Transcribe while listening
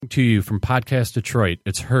to you from Podcast Detroit.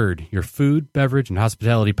 It's Herd, your food, beverage, and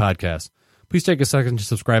hospitality podcast. Please take a second to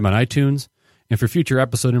subscribe on iTunes. And for future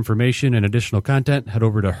episode information and additional content, head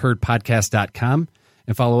over to herdpodcast.com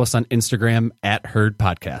and follow us on Instagram at Herd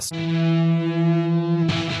Podcast.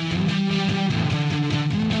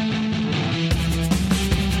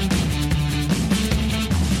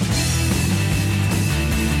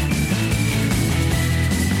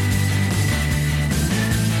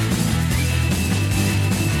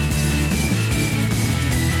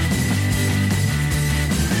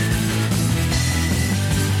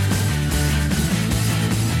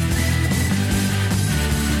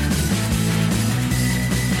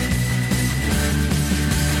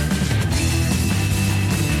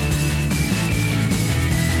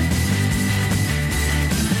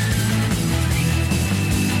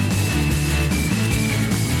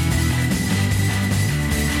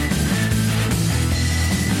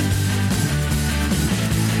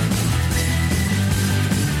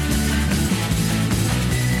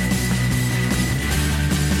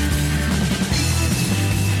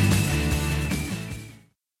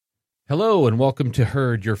 Hello and welcome to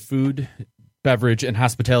Herd, your food, beverage, and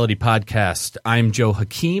hospitality podcast. I'm Joe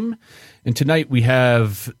Hakeem, and tonight we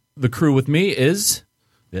have the crew with me is...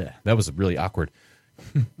 Yeah, that was really awkward.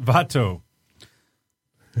 Vato.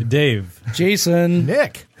 Dave. Jason.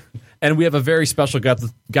 Nick. And we have a very special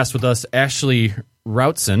guest with us, Ashley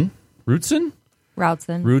Routson,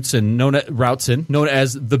 known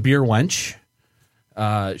as the Beer Wench.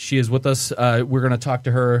 She is with us. We're going to talk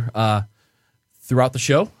to her throughout the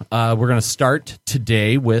show. We're going to start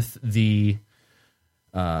today with the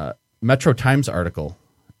Metro Times article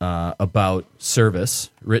about service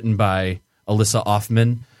written by Alyssa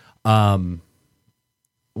Offman. I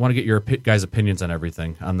want to get your guys' opinions on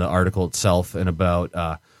everything, on the article itself and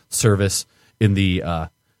about service in the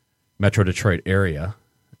Metro Detroit area.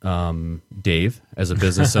 Dave, as a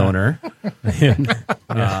business owner. What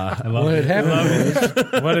had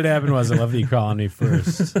happened was I love that you call on me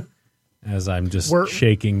first. As I'm just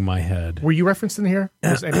shaking my head. Were you referenced in here?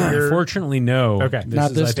 Unfortunately, no. Okay.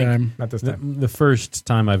 Not this time. The first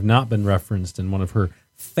time I've not been referenced in one of her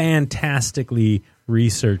fantastically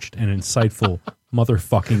researched and insightful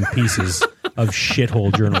motherfucking pieces of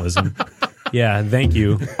shithole journalism. Yeah, thank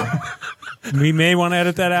you. We may want to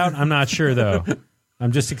edit that out. I'm not sure, though.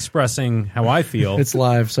 I'm just expressing how I feel. It's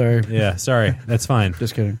live, sorry. Yeah, sorry. That's fine.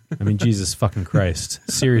 Just kidding. I mean, Jesus fucking Christ.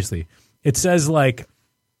 Seriously. It says, like,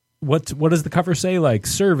 what does the cover say? Like,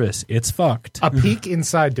 service, it's fucked. A peek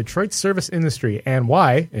inside Detroit's service industry and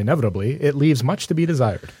why, inevitably, it leaves much to be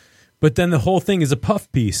desired. But then the whole thing is a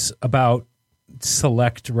puff piece about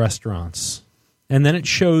select restaurants. And then it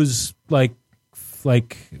shows, like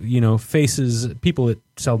faces, people at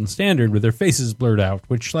Selden Standard with their faces blurred out,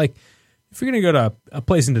 which, like, if you're going to go to a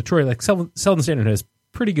place in Detroit, like Selden Standard has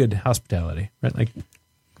pretty good hospitality, right? Like,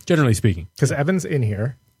 generally speaking. Because Evan's in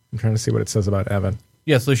here. I'm trying to see what it says about Evan.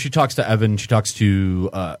 Yeah, so she talks to Evan. She talks to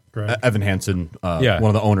Evan Hansen, one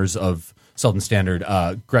of the owners of Selden Standard.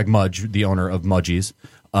 Greg Mudge, the owner of Mudgie's.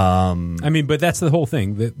 I mean, but that's the whole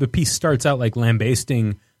thing. The piece starts out like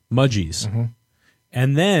lambasting Mudgie's. Mm-hmm.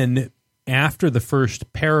 And then after the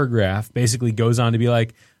first paragraph basically goes on to be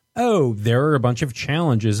like, oh, there are a bunch of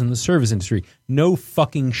challenges in the service industry. No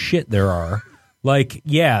fucking shit there are. Like,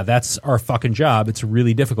 yeah, that's our fucking job. It's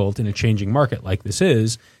really difficult in a changing market like this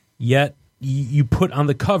is. Yet you put on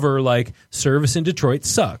the cover, like, service in Detroit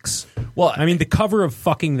sucks. Well, I mean, the cover of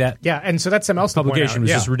fucking that and so that's something else publication was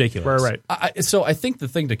just ridiculous. Right. So I think the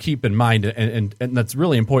thing to keep in mind, and that's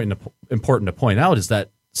really important to point out, is that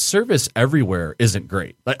service everywhere isn't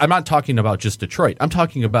great. Like, I'm not talking about just Detroit. I'm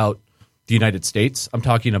talking about the United States. I'm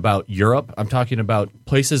talking about Europe. I'm talking about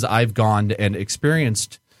places I've gone and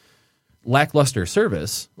experienced lackluster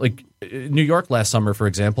service. Like New York last summer, for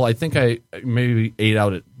example, I think I maybe ate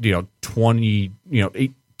out at 20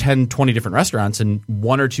 different restaurants, and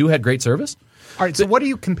one or two had great service. All right, so what are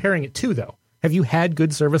you comparing it to, though? Have you had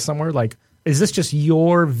good service somewhere? Like, is this just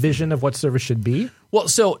your vision of what service should be? Well,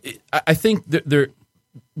 so I think they're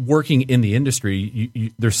working in the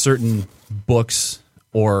industry. There's certain books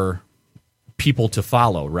or people to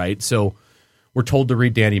follow, right? So we're told to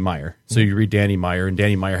read Danny Meyer. So you read Danny Meyer, and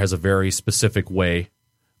Danny Meyer has a very specific way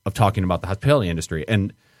of talking about the hospitality industry.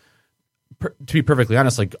 And to be perfectly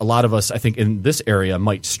honest, like, a lot of us, I think, in this area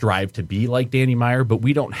might strive to be like Danny Meyer, but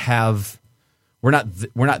we don't have. We're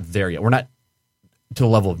not there yet. We're not to the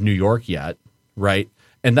level of New York yet, right?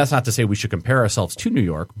 And that's not to say we should compare ourselves to New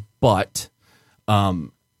York, but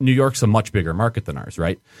New York's a much bigger market than ours,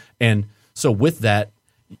 right? And so with that,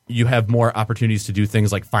 you have more opportunities to do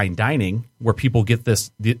things like fine dining, where people get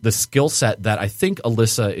the skill set that I think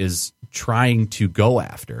Alyssa is trying to go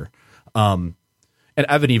after. And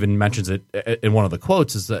Evan even mentions it in one of the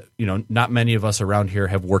quotes, is that, not many of us around here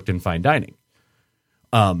have worked in fine dining.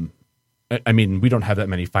 I mean, we don't have that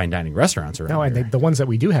many fine dining restaurants around No, here. and the ones that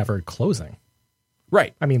we do have are closing.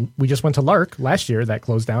 Right. I mean, we just went to Lark last year that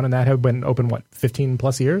closed down, and that had been open, 15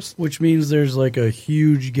 plus years? Which means there's like a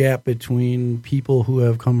huge gap between people who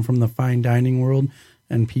have come from the fine dining world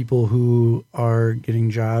and people who are getting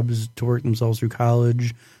jobs to work themselves through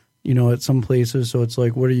college, at some places. So it's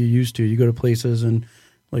like, what are you used to? You go to places and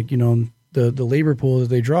like, the labor pool that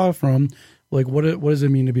they draw from, like what does it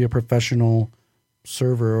mean to be a professional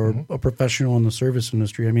server or a professional in the service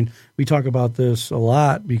industry? I mean, we talk about this a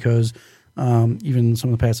lot because even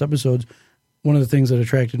some of the past episodes, one of the things that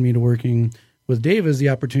attracted me to working with Dave is the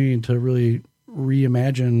opportunity to really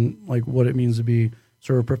reimagine like what it means to be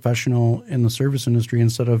sort of professional in the service industry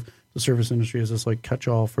instead of the service industry as this like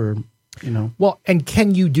catch-all for, Well, and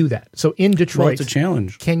can you do that? So in Detroit, well, it's a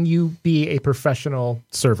challenge. Can you be a professional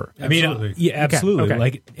server? I mean, Absolutely. yeah, absolutely. Okay.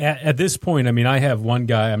 Like at this point, I mean, I have one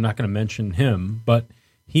guy. I'm not going to mention him, but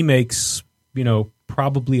he makes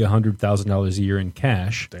probably $100,000 a year in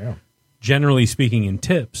cash. Damn. Generally speaking, in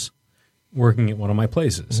tips, working at one of my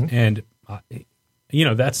places, and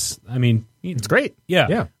that's. I mean, It's great. yeah,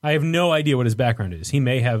 Yeah. I have no idea what his background is. He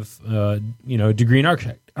may have a degree in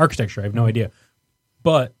architecture. I have no idea,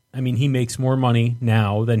 but I mean, he makes more money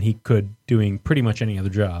now than he could doing pretty much any other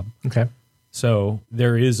job. Okay. So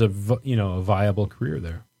there is a viable career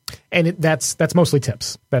there. And that's mostly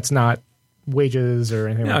tips. That's not wages or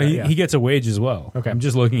anything No, like that. he gets a wage as well. Okay. I'm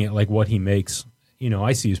just looking at like what he makes.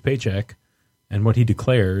 I see his paycheck and what he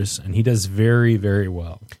declares, and he does very, very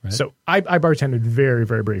well. Right? So I bartended very,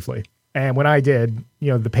 very briefly. And when I did,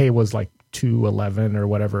 the pay was like $2.11 or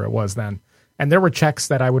whatever it was then. And there were checks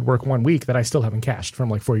that I would work 1 week that I still haven't cashed from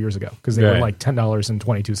like 4 years ago because they were Right. like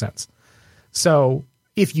 $10.22. So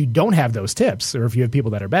if you don't have those tips, or if you have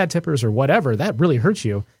people that are bad tippers or whatever, that really hurts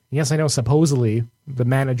you. And yes, I know supposedly the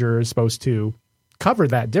manager is supposed to cover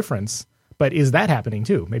that difference, but is that happening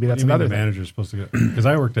too? Maybe that's What do you mean another the thing. manager's supposed to get? Because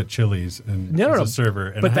I worked at Chili's and No, as no, a server,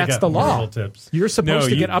 and but I that's got the law. moral tips. You're supposed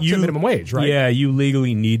to get up to minimum wage, right? Yeah, you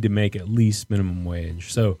legally need to make at least minimum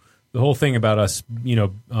wage. So the whole thing about us,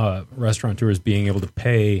 restaurateurs being able to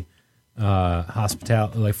pay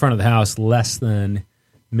hospitality, like front of the house, less than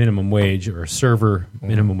minimum wage or server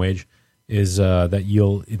minimum wage, is that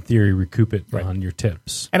you'll, in theory, recoup it on your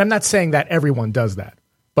tips. And I'm not saying that everyone does that,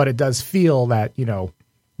 but it does feel that,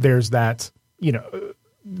 there's that,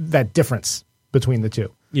 that difference between the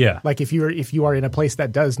two. Yeah. Like if you are in a place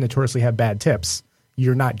that does notoriously have bad tips,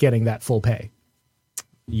 you're not getting that full pay.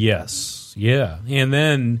 Yes. Yeah. And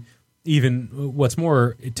then even what's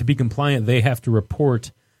more, to be compliant, they have to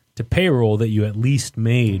report to payroll that you at least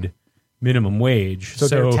made minimum wage. So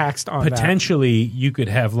they're taxed on that. potentially you could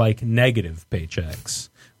have like negative paychecks.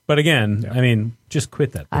 But again, I mean, just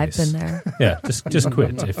quit that I've place. been there. Yeah, just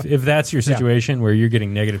quit. If that's your situation where you're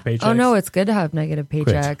getting negative paychecks. Oh no, it's good to have negative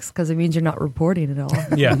paychecks because it means you're not reporting at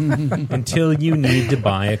all. Yeah. Until you need to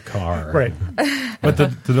buy a car. Right. But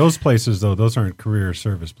to those places, though, those aren't career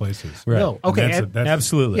service places. Right. No. Okay. And that's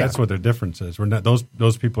Absolutely. That's what their difference is. We're not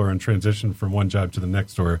those people are in transition from one job to the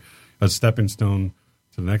next, or a stepping stone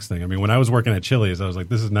to the next thing. I mean, when I was working at Chili's, I was like,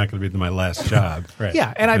 this is not going to be my last job. Right.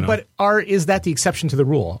 Yeah. And but is that the exception to the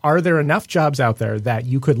rule? Are there enough jobs out there that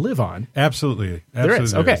you could live on? Absolutely. There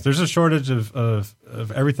is, okay. There's a shortage of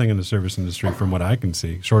everything in the service industry from what I can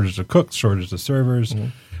see. Shortage of cooks, shortage of servers. Mm-hmm.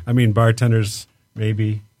 I mean, bartenders,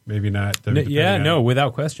 maybe not.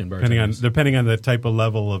 Without question. Depending on the type of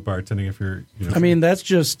level of bartending, if you're, I mean, that's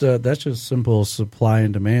just simple supply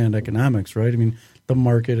and demand economics, right? I mean, the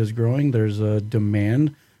market is growing. There's a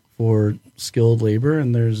demand for skilled labor,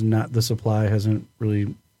 and the supply hasn't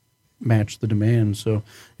really matched the demand. So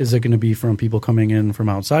is it going to be from people coming in from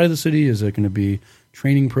outside of the city? Is it going to be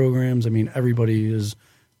training programs? I mean, everybody is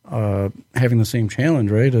having the same challenge,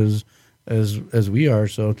 right, as we are.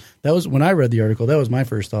 So that was, when I read the article, that was my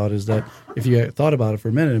first thought, is that if you thought about it for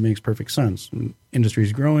a minute, it makes perfect sense. Industry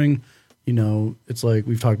is growing. It's like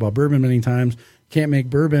we've talked about bourbon many times. Can't make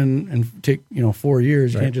bourbon and take 4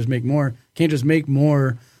 years. You can't just make more. Can't just make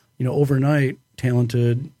more. Overnight.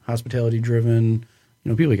 Talented, hospitality driven.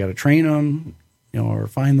 People, you got to train them, or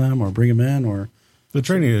find them, or bring them in, or the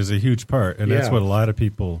training is a huge part, and that's Yeah. what a lot of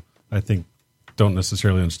people, I think, don't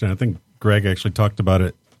necessarily understand. I think Greg actually talked about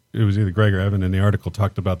it. It was either Greg or Evan in the article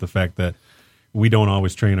talked about the fact that we don't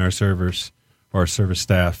always train our servers or our service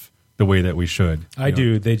staff the way that we should. I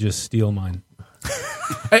do. They just steal mine.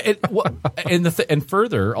 And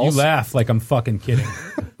further, You also, laugh like I'm fucking kidding.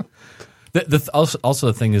 also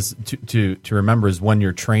the thing is to remember is when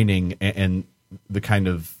you're training and the kind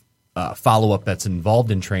of follow up that's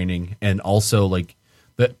involved in training, and also like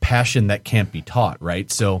the passion that can't be taught,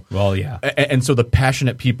 right? So, Well, yeah. and so the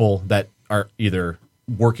passionate people that are either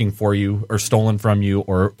working for you or stolen from you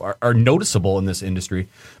or are noticeable in this industry,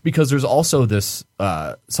 because there's also this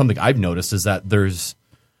something I've noticed is that there's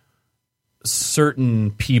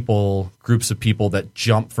certain people, groups of people that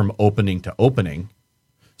jump from opening to opening.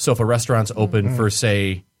 So if a restaurant's open for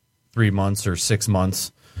say 3 months or 6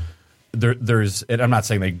 months, there's, and I'm not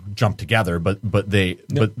saying they jump together, but there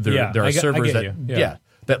are servers that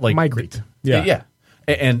that like migrate.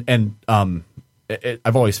 and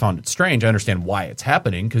I've always found it strange. I understand why it's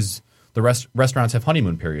happening because the restaurants have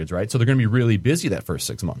honeymoon periods, right? So they're going to be really busy that first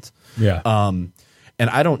 6 months. Yeah. And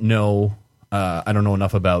I don't know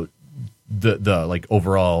enough about the like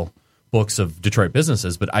overall books of Detroit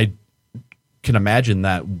businesses, but I can imagine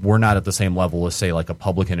that we're not at the same level as say like a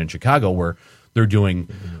Publican in Chicago where they're doing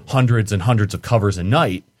hundreds and hundreds of covers a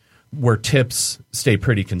night, where tips stay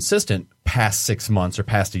pretty consistent past 6 months or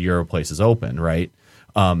past a year a place is open, right?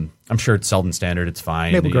 I'm sure it's Selden Standard, it's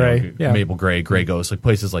fine. Maple Gray, yeah. Maple Gray, Grey Ghost, like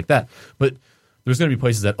places like that. But there's going to be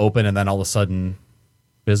places that open, and then all of a sudden,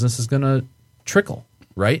 business is going to trickle,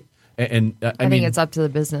 right? And I think it's up to the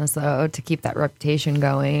business though to keep that reputation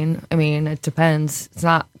going. I mean, it depends. It's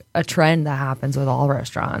not a trend that happens with all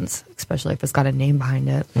restaurants, especially if it's got a name behind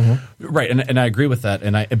it. Right, and I agree with that.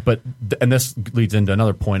 And this leads into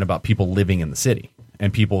another point about people living in the city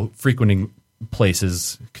and people frequenting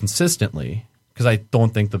places consistently. Because I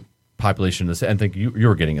don't think the population is. I think you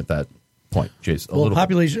were getting at that point, Jace. Well,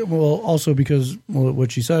 population. Well, also because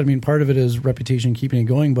what she said. I mean, part of it is reputation, keeping it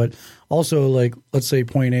going, but also like let's say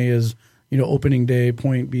point A is opening day,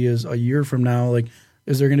 point B is a year from now. Like,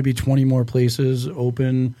 is there going to be 20 more places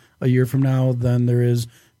open a year from now than there is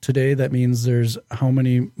today? That means there's how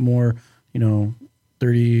many more?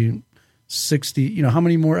 30, 60. How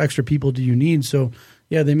many more extra people do you need? So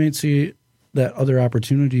yeah, they may see that other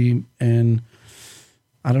opportunity and.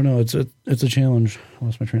 I don't know. It's a challenge. I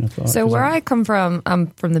lost my train of thought. So where I come from, I'm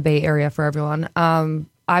from the Bay Area for everyone.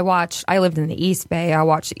 I lived in the East Bay. I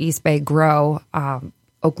watched the East Bay grow,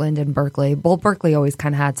 Oakland and Berkeley. Berkeley always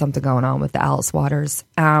kind of had something going on with the Alice Waters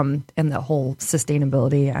and the whole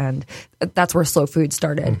sustainability. And that's where slow food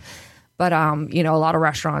started. But, a lot of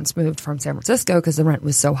restaurants moved from San Francisco because the rent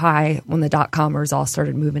was so high. When the dot-commers all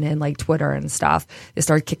started moving in, like Twitter and stuff, they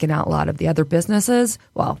started kicking out a lot of the other businesses.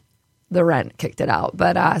 Well, the rent kicked it out.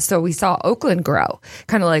 But so we saw Oakland grow,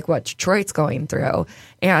 kind of like what Detroit's going through.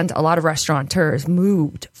 And a lot of restaurateurs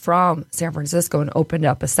moved from San Francisco and opened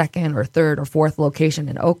up a second or third or fourth location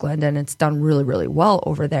in Oakland. And it's done really, really well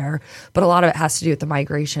over there. But a lot of it has to do with the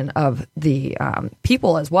migration of the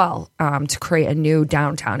people as well to create a new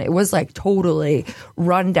downtown. It was like totally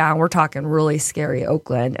run down. We're talking really scary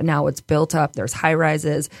Oakland. And now it's built up. There's high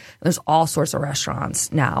rises. There's all sorts of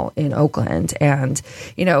restaurants now in Oakland. And,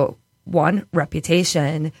 one,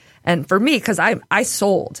 reputation. And for me, because I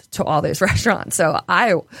sold to all those restaurants, so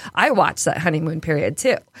I watched that honeymoon period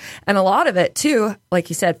too. And a lot of it too, like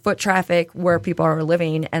you said, foot traffic, where people are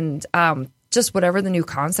living, and just whatever the new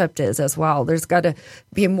concept is as well. There's got to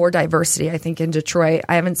be more diversity, I think, in Detroit.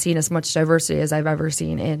 I haven't seen as much diversity as I've ever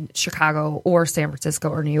seen in Chicago or San Francisco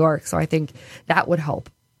or New York. So I think that would help.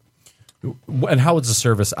 And how is the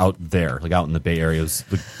service out there, like out in the Bay Area,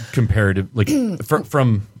 like, comparative, like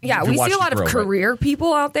from? Yeah, we see a lot of career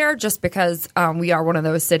people out there just because we are one of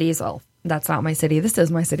those cities. Well, that's not my city. This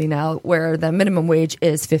is my city now, where the minimum wage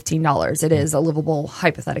is $15. It is a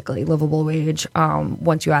hypothetically livable wage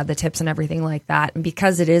once you add the tips and everything like that. And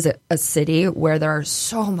because it is a city where there's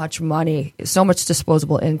so much money, so much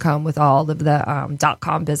disposable income with all of the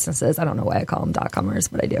 .com businesses. I don't know why I call them .comers,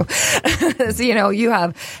 but I do. So, you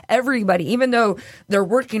have everybody, even though they're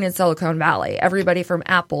working in Silicon Valley, everybody from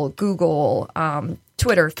Apple, Google,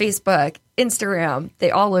 Twitter, Facebook, Instagram, they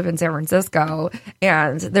all live in San Francisco,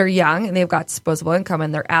 and they're young and they've got disposable income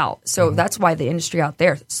and they're out. So that's why the industry out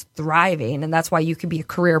there is thriving. And that's why you could be a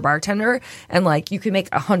career bartender and like you could make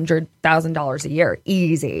 $100,000 a year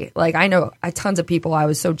easy. Like I know tons of people I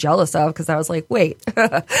was so jealous of because I was like, wait,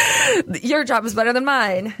 your job is better than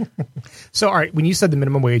mine. So, all right, when you said the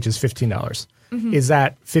minimum wage is $15, is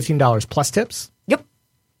that $15 plus tips? Yep.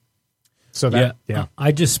 So that, yeah.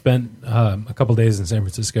 I just spent a couple days in San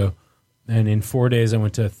Francisco, and in 4 days I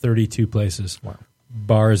went to 32 places,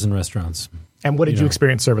 bars and restaurants. And what did you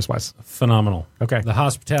experience service-wise? Phenomenal. Okay. The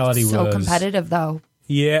hospitality was... So competitive, though.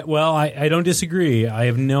 Yeah, well, I don't disagree. I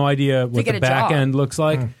have no idea what the back end looks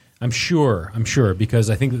like. I'm sure, because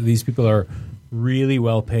I think that these people are really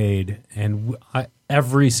well paid, and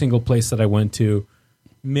every single place that I went to,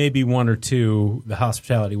 maybe one or two, the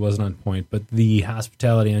hospitality wasn't on point, but the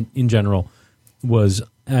hospitality in general was,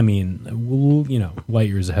 I mean, light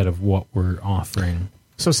years ahead of what we're offering.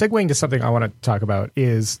 So segueing to something I want to talk about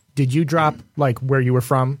is, did you drop like where you were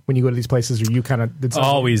from when you go to these places, or you kind of did something?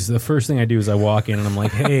 Always. The first thing I do is I walk in and I'm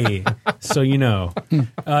like, hey, so no,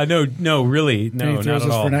 really, no, he throws not at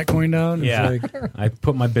his all. Fernet coin down. Yeah, It's like, I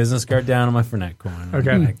put my business card down on my Fernet coin.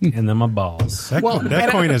 Okay. and then my balls. That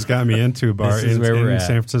coin has got me into a bar This is in where we're in at.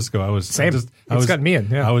 San Francisco. It's got me in,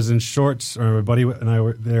 yeah. I was in shorts, or my buddy and I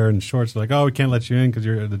were there in shorts. Like, oh, we can't let you in because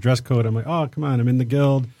you're the dress code. I'm like, oh, come on, I'm in the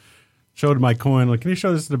guild. Showed my coin. Like, can you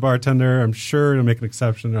show this to the bartender? I'm sure he'll make an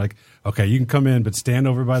exception. They're like, okay, you can come in, but stand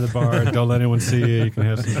over by the bar. Don't let anyone see you. You can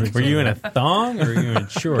have some drinks. Were you in a thong or were you in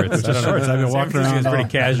shorts? Just shorts. I've been walking around. It's pretty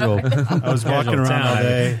casual. I was walking Casual around town. all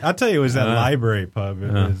day. I'll tell you, it was that library pub.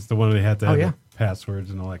 It was the one they had to have yeah.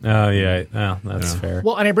 passwords and all that. Oh, yeah. Oh, that's fair.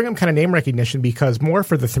 Well, and I bring up kind of name recognition because more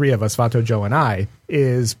for the three of us, Vato, Joe, and I,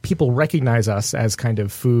 is people recognize us as kind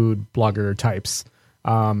of food blogger types.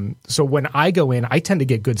 So when I go in, I tend to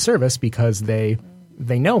get good service because they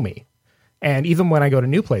know me. And even when I go to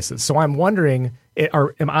new places. So I'm wondering,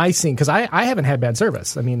 am I seeing, because I haven't had bad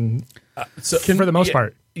service. I mean, for the most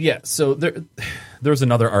part. Yeah, so there was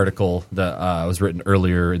another article that was written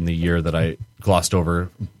earlier in the year that I glossed over.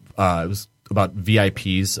 It was about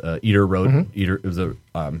VIPs. Eater wrote. Eater, it was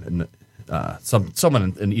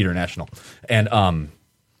someone in Eater National, and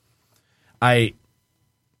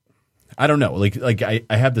I don't know. Like I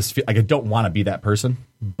have this. Like I don't want to be that person,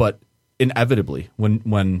 but inevitably,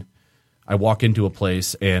 when I walk into a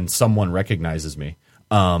place and someone recognizes me,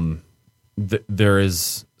 there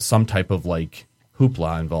is some type of like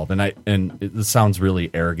hoopla involved, and it sounds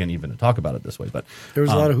really arrogant even to talk about it this way, but there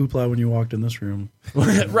was a lot of hoopla when you walked in this room.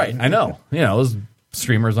 right? I know, those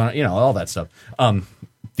streamers on it, all that stuff,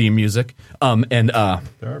 theme music, and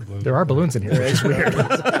There are balloons in here. It's weird.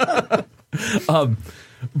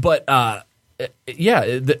 but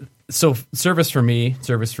so service for me,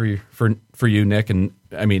 service for you, Nick, and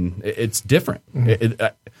I mean it's different.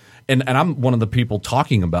 And I'm one of the people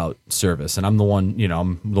talking about service, and I'm the one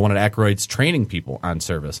at Ackroyd's training people on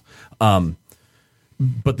service.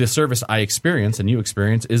 But the service I experience and you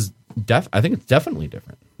experience is I think it's definitely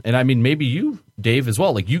different. And I mean, maybe you, Dave, as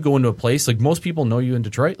well. Like you go into a place, like most people know you in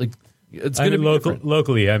Detroit. Like it's going to be different.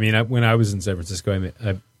 Locally. I mean, when I was in San Francisco,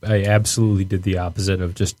 I absolutely did the opposite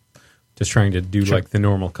of just trying to do like the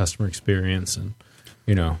normal customer experience. And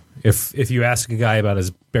if you ask a guy about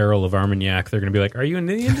his barrel of Armagnac, they're going to be like, "Are you in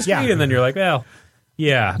the industry?" Yeah. And then you're like, "Well,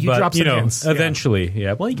 yeah." You drop some hints. Eventually,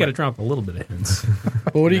 yeah. Well, you got to drop a little bit of hints.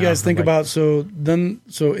 Well, what do you guys think about? So in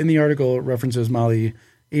the article, it references Molly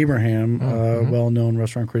Abraham, well-known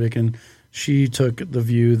restaurant critic, and she took the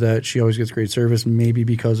view that she always gets great service, maybe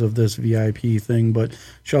because of this VIP thing, but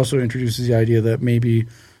she also introduces the idea that maybe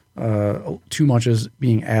too much is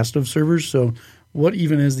being asked of servers. So what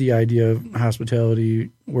even is the idea of hospitality?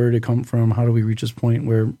 Where did it come from? How do we reach this point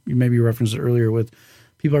where you maybe referenced it earlier with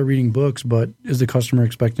people are reading books, but is the customer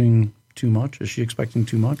expecting too much? Is she expecting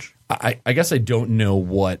too much? I guess I don't know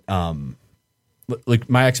what like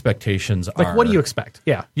my expectations are. Like, what do you expect?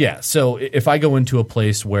 Yeah. Yeah. So if I go into a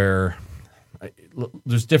place where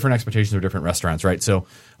there's different expectations of different restaurants, right? So,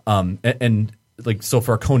 and like, so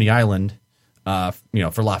for Coney Island,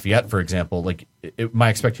 for Lafayette, for example, like my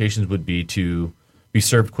expectations would be to be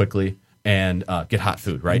served quickly and get hot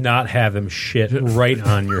food, right? Not have them shit right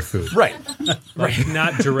on your food. Right. Like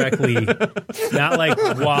not directly, not like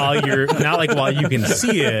while you can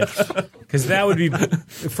see it, because that would be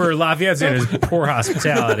for Lafayette standards poor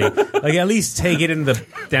hospitality. Like at least take it in the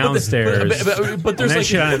downstairs, but there's and then like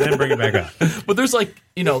shit on it, and then bring it back up. But there's like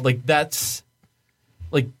like that's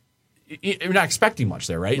like you're not expecting much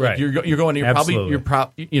there, right? Right. Like you're going.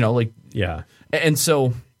 Like Yeah, and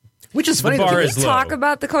so. Which is funny. bar Can is we low. talk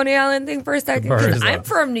about the Coney Island thing for a second? bar is 'Cause low. I'm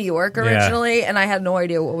from New York originally, and I had no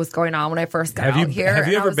idea what was going on when I first got out here. Have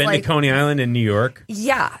you and I ever was been like, to Coney Island in New York?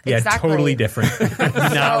 Yeah, Yeah, exactly. totally different.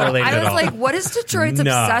 Not related I at was all. like, what is Detroit's Not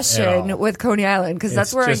at obsession all. with Coney Island? Because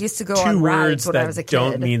that's It's where I just used to go two on rides words when that I was a kid.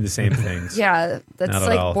 don't mean the same things. Yeah, that's Not at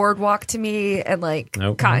like all. boardwalk to me, and like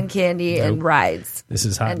Nope. cotton candy and Nope. rides. This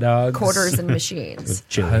is hot and dogs, quarters and machines.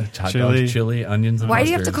 chili. Hot Chili. dogs, chili, onions. And Why do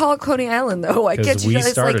you have to mustard. call it Coney Island though? Why 'Cause can't you we just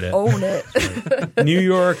like started it. own it? New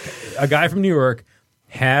York, a guy from New York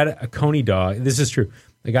had a Coney dog. This is true.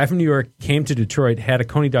 A guy from New York came to Detroit, had a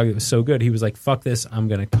Coney dog that was so good, he was like, fuck this, I'm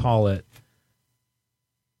going to call it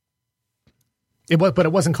But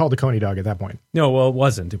it wasn't called a Coney dog at that point. No, well, it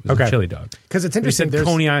wasn't. It was Okay. a chili dog. Because it's They interesting. said There's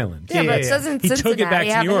Coney Island. Yeah, but doesn't He took Cincinnati it back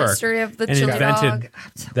to have New a York history of the and chili invented. dog?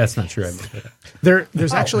 That's not true. I made that up.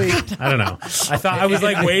 there's actually I don't know. I thought I was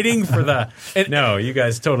like waiting for the. No, you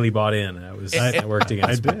guys totally bought in. I worked I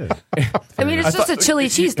against. me. did. I mean, it's just a chili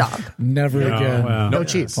cheese dog. Never again. well, no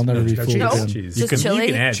cheese. I'll never be No fooled cheese. again. Cheese. Just You can, chili?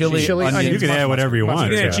 You can add Chili, cheese. Chili, onions, onions, You can add whatever you want.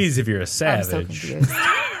 You can add yeah. cheese if you're a I'm so savage. confused.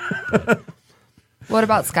 What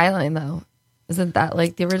about Skyline though? Isn't that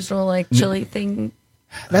like the original like chili thing?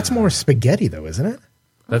 That's more spaghetti, though, isn't it?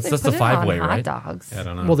 That's They the put it on 5-way, hot right? dogs. I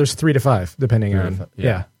don't know. Well, there's 3 to 5, depending on. to 5,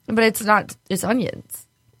 Yeah. But it's not. It's onions.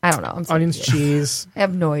 I don't know. I'm so Onions, confused. cheese. I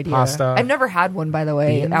have no idea. Pasta. I've never had one, by the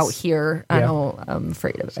way, Beans. out here. I Yeah. know I'm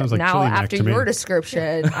afraid of it. Sounds like Now, chili mac after to me. your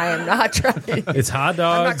description, I am not trying. It's hot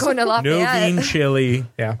dogs. going to no Lafayette. bean chili.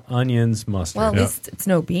 Yeah. Onions, mustard. Well, at least it's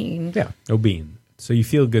no bean. Yeah. No bean. So you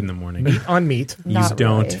feel good in the morning. Meat on meat. You Not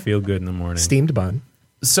don't really. feel good in the morning. Steamed bun.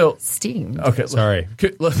 So Steamed. okay, Sorry.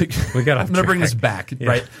 we got off I'm gonna bring track. this back,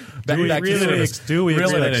 right? Back, Do we back to really service. do we Reel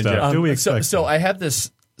it expect in, stuff? Jeff. Do we So expect I have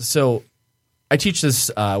this. So I teach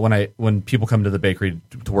this when people come to the bakery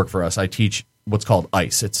to work for us. I teach what's called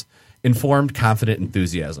ICE. It's informed, confident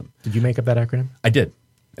enthusiasm. Did you make up that acronym? I did.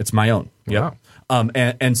 It's my own. Wow.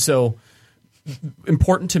 And so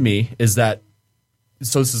important to me is that.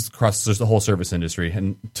 So this is across the whole service industry,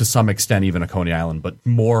 and to some extent even a Coney Island, but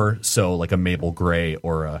more so like a Maple Gray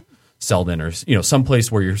or a Selden, or some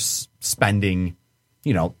place where you're spending,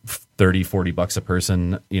 $30, $40 a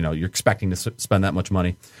person. You're expecting to spend that much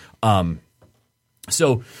money.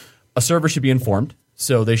 So a server should be informed.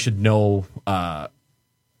 So they should know a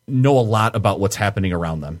lot about what's happening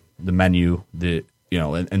around them, the menu,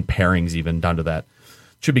 and pairings even down to that.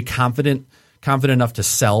 Should be confident enough to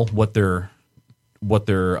sell what they're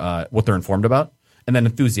informed about, and then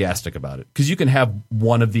enthusiastic about it. Because you can have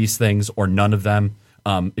one of these things or none of them.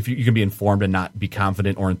 If you can be informed and not be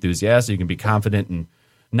confident or enthusiastic, you can be confident and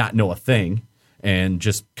not know a thing and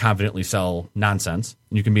just confidently sell nonsense.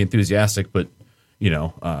 And you can be enthusiastic, but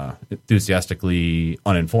enthusiastically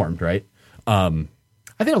uninformed, right?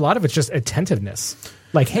 I think a lot of it's just attentiveness.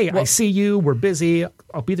 Like, hey, I see you. We're busy.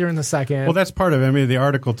 I'll be there in a second. Well, that's part of it. I mean, the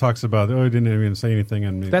article talks about, he didn't even say anything.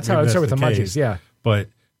 And That's how maybe I start with the case. munchies, yeah. But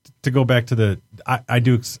to go back to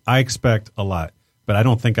I expect a lot, but I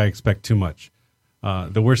don't think I expect too much.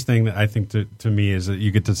 The worst thing that I think to me is that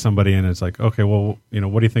you get to somebody and it's like, okay, well,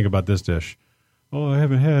 what do you think about this dish? Oh, I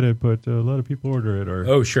haven't had it, but a lot of people order it. Or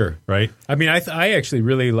Oh, sure. right? I mean, I actually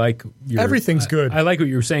really like your... Everything's good. I like what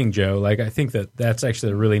you were saying, Joe. Like, I think that's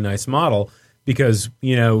actually a really nice model because,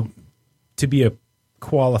 to be a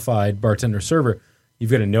qualified bartender server,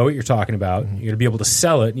 you've got to know what you're talking about. You got to be able to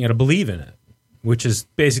sell it, and you got to believe in it, which is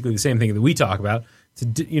basically the same thing that we talk about. It's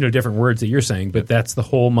different words that you're saying, but that's the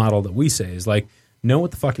whole model that we say is like, know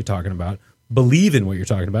what the fuck you're talking about, believe in what you're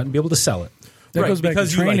talking about, and be able to sell it. That Right, goes back to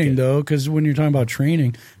because you like training, it. though, because when you're talking about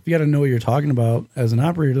training, you got to know what you're talking about as an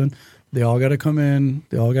operator. Then they all got to come in,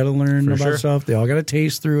 they all got to learn For about sure. stuff, they all got to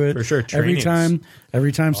taste through it. For sure, every trainings.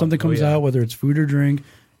 time something comes yeah. out, whether it's food or drink,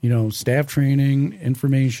 staff training,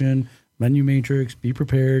 information, menu matrix, be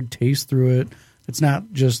prepared, taste through it. It's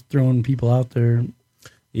not just throwing people out there.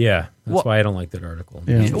 Yeah, that's Well- why I don't like that article.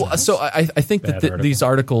 Yeah. Well, so I think Bad that article. these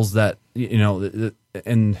articles that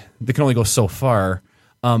and they can only go so far.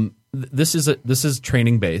 This is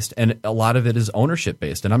training based, and a lot of it is ownership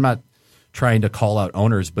based. And I'm not trying to call out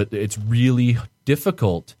owners, but it's really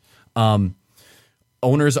difficult.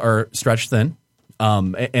 Owners are stretched thin,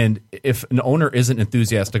 and if an owner isn't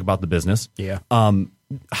enthusiastic about the business,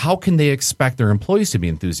 how can they expect their employees to be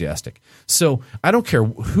enthusiastic? So I don't care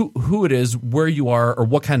who it is, where you are, or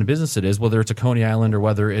what kind of business it is, whether it's a Coney Island or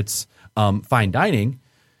whether it's fine dining.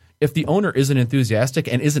 If the owner isn't enthusiastic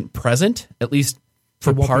and isn't present, at least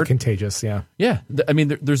for it won't be part, contagious, yeah. I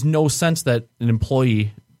mean, there's no sense that an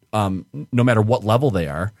employee, no matter what level they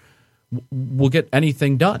are, will get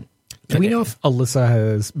anything done. Do we know if Alyssa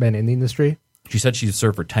has been in the industry? She said she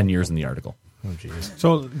served for 10 years in the article. Oh, jeez.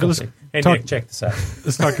 So let's Hey, talk, Nick, check this out.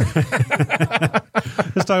 let's talk.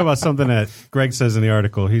 Let's talk about something that Greg says in the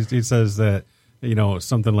article. He says that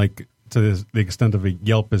something like to the extent of a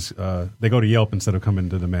Yelp is they go to Yelp instead of coming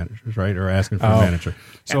to the managers, right, or asking for a manager.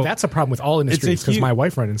 So and that's a problem with all industries because my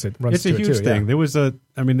wife runs into it's a it huge too, thing.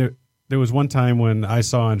 Yeah. There was one time when I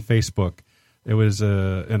saw on Facebook, it was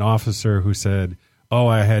an officer who said, "Oh,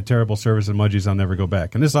 I had terrible service at Mudgie's. I'll never go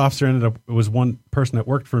back." And this officer it was one person that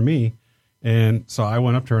worked for me, and so I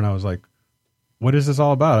went up to her and I was like, "What is this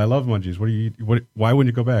all about? I love Mudgie's. Why wouldn't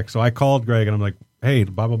you go back?" So I called Greg and I'm like, "Hey,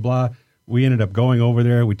 blah blah blah." We ended up going over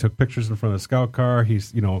there. We took pictures in front of the scout car. He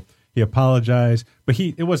He apologized, but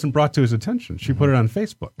it wasn't brought to his attention. She put it on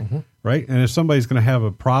Facebook, right? And if somebody's going to have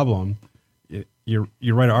a problem, you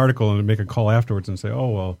write an article and make a call afterwards and say, oh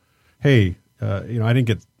well, hey, I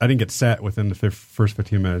didn't get sat within the first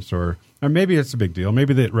 15 minutes, or maybe it's a big deal.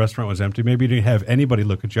 Maybe the restaurant was empty. Maybe you didn't have anybody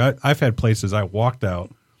look at you. I've had places I walked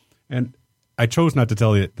out, and I chose not to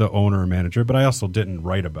tell the owner or manager, but I also didn't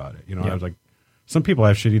write about it. I was like, some people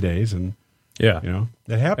have shitty days, and that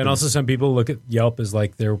happens. And also, some people look at Yelp as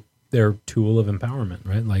like their tool of empowerment,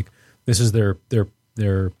 right? Like this is their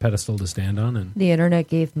pedestal to stand on, and The internet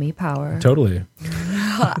gave me power. totally.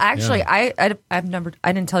 Actually, I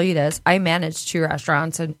didn't tell you this. I managed 2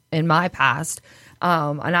 restaurants in my past,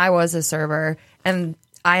 and I was a server. And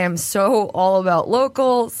I am so all about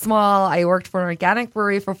local, small. I worked for an organic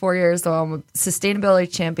brewery for 4 years, so I'm a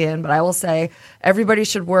sustainability champion. But I will say everybody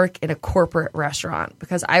should work in a corporate restaurant,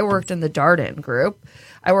 because I worked in the Darden Group.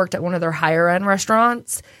 I worked at one of their higher end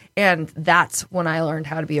restaurants. And that's when I learned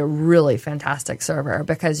how to be a really fantastic server,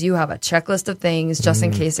 because you have a checklist of things just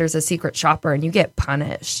in case there's a secret shopper and you get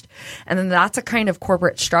punished. And then that's a kind of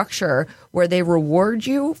corporate structure where they reward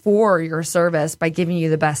you for your service by giving you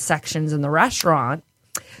the best sections in the restaurant.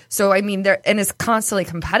 So, I mean, and it's constantly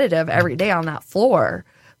competitive every day on that floor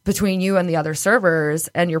between you and the other servers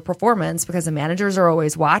and your performance, because the managers are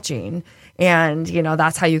always watching. And,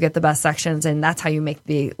 that's how you get the best sections, and that's how you make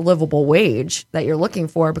the livable wage that you're looking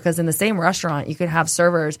for. Because in the same restaurant, you can have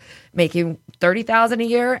servers making $30,000 a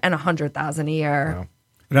year and $100,000 a year. Wow.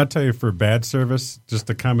 And I'll tell you, for bad service, just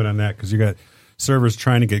to comment on that, because you got servers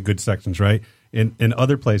trying to get good sections, right? In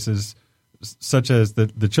other places, such as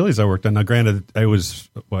the Chili's I worked on. Now, granted, I was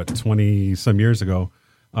 20 some years ago.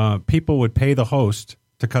 People would pay the host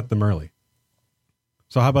to cut them early.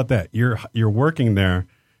 So how about that? You're working there,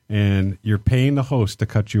 and you're paying the host to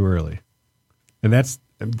cut you early. And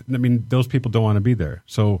those people don't want to be there.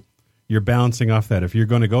 So you're balancing off that. If you're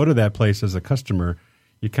going to go to that place as a customer,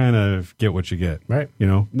 you kind of get what you get. Right.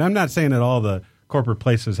 And I'm not saying that all the corporate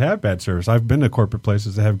places have bad service. I've been to corporate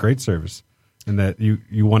places that have great service, and that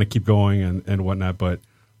you want to keep going and whatnot. But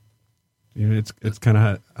it's kind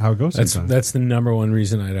of how it goes sometimes. That's the number one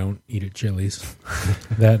reason I don't eat at Chili's.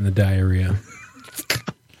 That and the diarrhea.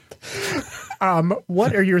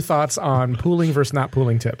 What are your thoughts on pooling versus not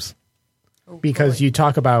pooling tips? Because you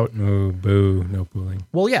talk about no pooling.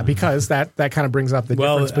 Well, yeah, because that kind of brings up the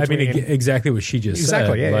difference between. Exactly what she just said.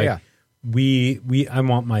 Exactly, yeah. I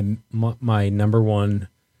want my number one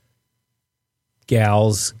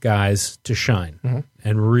guys to shine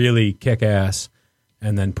and really kick ass,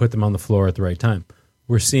 and then put them on the floor at the right time.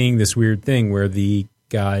 We're seeing this weird thing where the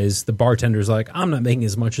bartender's like, I'm not making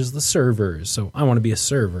as much as the servers, so I want to be a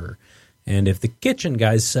server. And if the kitchen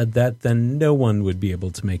guys said that, then no one would be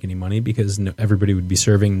able to make any money, because everybody would be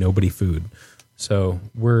serving nobody food. So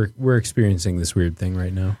we're experiencing this weird thing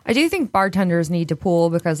right now. I do think bartenders need to pool,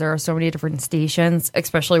 because there are so many different stations,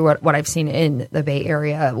 especially what I've seen in the Bay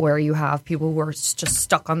Area, where you have people who are just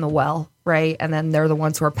stuck on the well, right? And then they're the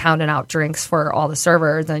ones who are pounding out drinks for all the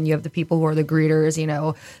servers. And you have the people who are the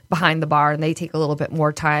greeters, behind the bar, and they take a little bit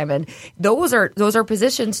more time. And those are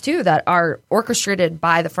positions too that are orchestrated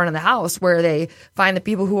by the front of the house, where they find the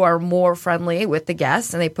people who are more friendly with the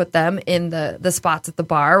guests, and they put them in the spots at the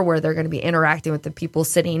bar where they're going to be interacting with the people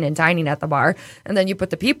sitting and dining at the bar. And then you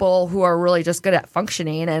put the people who are really just good at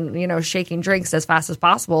functioning and, shaking drinks as fast as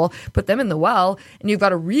possible, put them in the well, and you've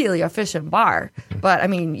got a really efficient bar. But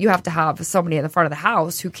you have to have somebody in the front of the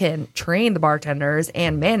house who can train the bartenders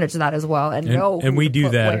and manage that as well, and know who we to do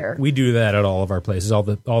put that. where. We do that at all of our places. All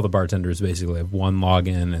the bartenders basically have one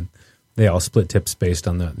login, and they all split tips based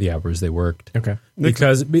on the hours they worked. Okay.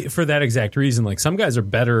 Because for that exact reason, like some guys are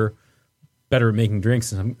better at making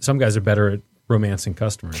drinks, and some guys are better at romancing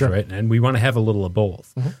customers, sure. right? And we want to have a little of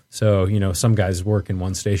both. So, some guys work in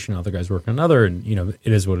one station, other guys work in another, and,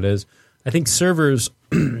 it is what it is. I think servers,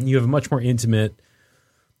 you have a much more intimate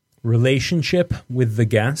relationship with the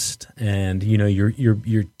guest, and,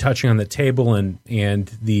 you're touching on the table, and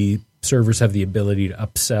the servers have the ability to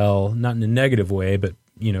upsell, not in a negative way, but,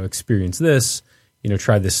 experience this,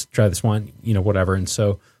 try this wine, whatever. And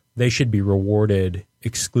so they should be rewarded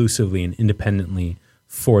exclusively and independently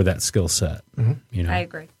for that skill set. I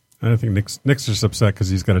agree. I think Nick's just upset because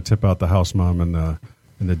he's got to tip out the house mom and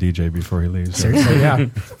the DJ before he leaves. Seriously, yeah.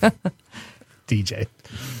 DJ.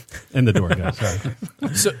 And the door guy, sorry.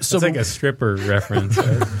 So it's like a stripper reference.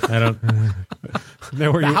 I don't.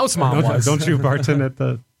 The house mom was. Don't you bartend at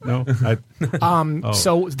the No,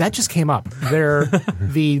 So that just came up. There,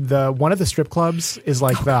 the one of the strip clubs is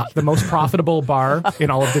like the most profitable bar in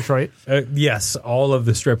all of Detroit. Yes, all of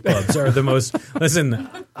the strip clubs are the most. Listen,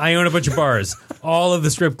 I own a bunch of bars. All of the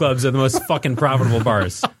strip clubs are the most fucking profitable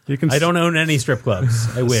bars. I don't own any strip clubs.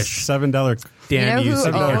 I wish. $7. Damn you you, know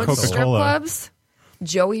who $7 owns strip Coca-Cola. clubs?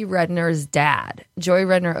 Joey Redner's dad. Joey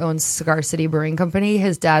Redner owns Cigar City Brewing Company.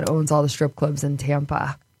 His dad owns all the strip clubs in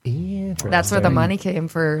Tampa. That's where the money came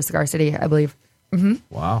for Cigar City, I believe.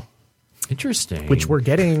 Wow. Interesting. Which we're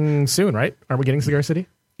getting soon, right? Are we getting Cigar City?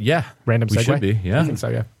 yeah, Random we segue? should be. Yeah. I think so,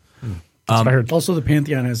 yeah. That's what I heard. Also, the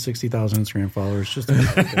Pantheon has 60,000 Instagram followers. Just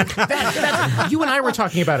You and I were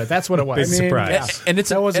talking about it. That's what it was. Big mean, surprise. And it's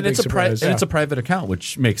That was a big surprise. and it's a private account,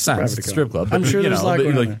 which makes sense. Private It's a account. strip club. I'm but, sure you there's a know, lot but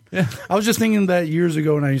going like, on there. I was just thinking that years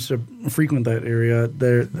ago when I used to frequent that area,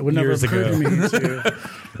 it would never Years have occurred to me to.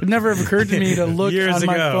 It never have occurred to me to look Years on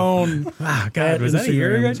my ago. phone. Ah, God, was that a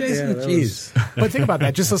year ago, Jason? Yeah, that Jeez. But think about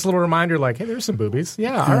that. Just this little reminder like, hey, there's some boobies.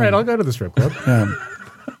 Yeah, all right, I'll go to the strip club.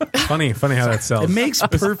 Funny how that sells. It makes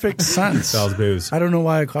perfect sense. sells booze. I don't know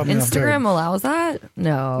why I caught me off guard. Instagram allows that?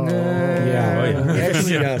 No. Yeah.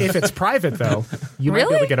 Actually, yeah. If it's private, though, you might be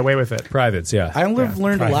able Really? to get away with it. Privates, yeah. I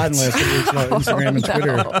learned a lot in the last couple weeks about Instagram and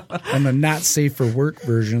Twitter and the not safe for work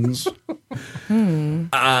versions. on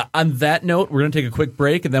that note, we're going to take a quick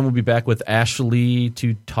break, and then we'll be back with Ashley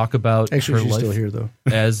to talk about Actually, her she's life still here though.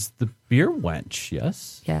 as the beer wench.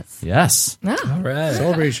 Yes. Yes. Yes. Ah. All right.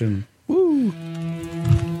 Celebration.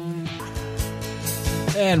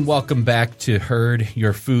 And welcome back to Herd,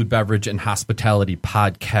 your food, beverage, and hospitality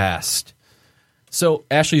podcast. So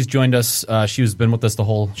Ashley's joined us. She's been with us the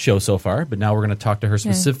whole show so far, but now we're going to talk to her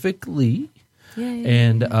specifically. Yay.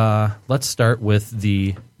 And let's start with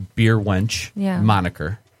the beer wench Yeah.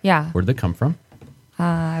 moniker. Yeah. Where did it come from?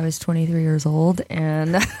 I was 23 years old,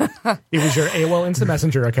 and It was your AOL Instant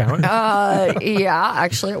Messenger account. yeah,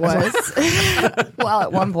 actually it was. Well,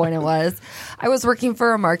 at one point it was. I was working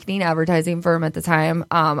for a marketing advertising firm at the time.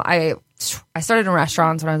 I started in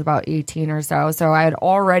restaurants when I was about 18 or so, so I had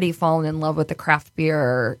already fallen in love with the craft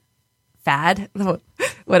beer fad,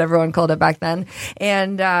 what everyone called it back then.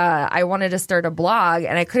 And I wanted to start a blog,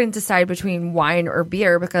 and I couldn't decide between wine or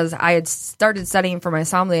beer because I had started studying for my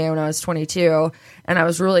sommelier when I was 22, and I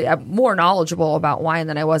was really more knowledgeable about wine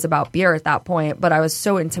than I was about beer at that point. But I was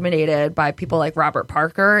so intimidated by people like Robert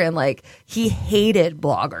Parker, and like he hated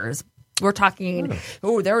bloggers. We're talking,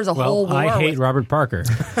 there was a whole war. I hate with- Robert Parker.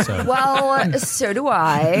 So Well, so do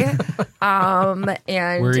I. And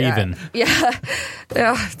we're even. Yeah,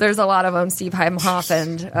 there's a lot of them. Steve Heimhoff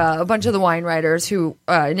and a bunch of the wine writers who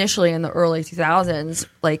initially in the early 2000s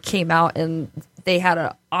like came out and they had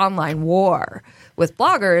an online war with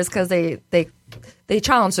bloggers because they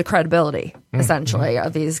challenged the credibility essentially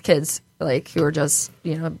of these kids like who were just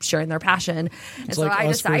sharing their passion. And It's so like I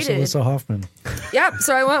us versus decided. Alyssa Hoffman. Yep.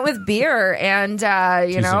 So I went with beer, and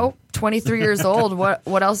 23 years old.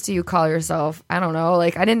 What else do you call yourself? I don't know.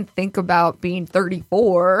 Like I didn't think about being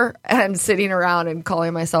 34 and sitting around and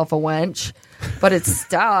calling myself a wench, but it's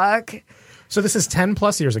stuck. So this is 10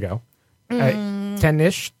 plus years ago.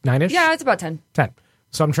 10-ish, 9-ish? Yeah, it's about 10. 10.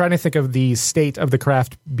 So I'm trying to think of the state of the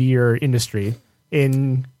craft beer industry.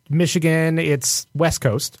 In Michigan, it's West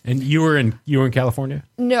Coast. and you were in California?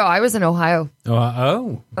 No, I was in Ohio.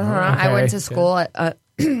 I went to school at a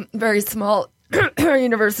very small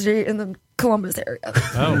university in the Columbus area.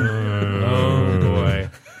 Oh boy.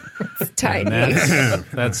 It's tiny.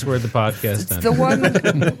 That's where the podcast It's ends. the one.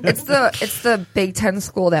 It's the Big Ten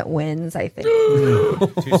school that wins. I think.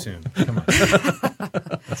 Too soon. Come on.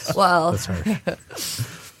 Well, That's harsh.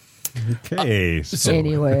 Okay.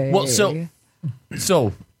 anyway. Well,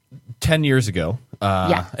 so 10 years ago,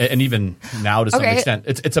 Yeah. and even now to some Okay. extent,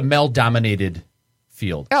 it's a male-dominated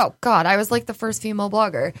field. Oh God, I was like the first female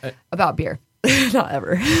blogger about beer. Not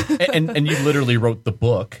ever. and you literally wrote the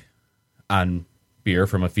book on beer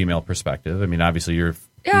from a female perspective. I mean, obviously you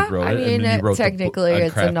wrote I it. mean, and then you wrote the technically, book on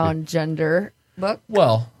it's craft a beer. non-gender book.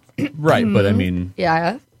 Well, right, but I mean,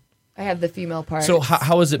 Yeah, I have the female part. so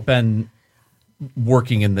how has it been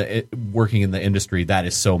working in the industry that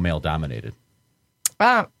is so male-dominated?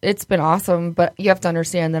 It's been awesome, but you have to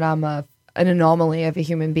understand that I'm an anomaly of a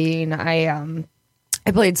human being. I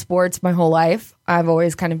played sports my whole life. I've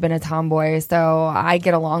always kind of been a tomboy, so I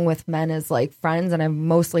get along with men as like friends, and I've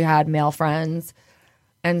mostly had male friends.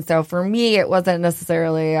 And so for me, it wasn't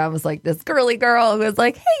necessarily I was like this girly girl who was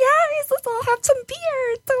like, "Hey guys, let's all have some beer.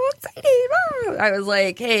 It's so exciting." I was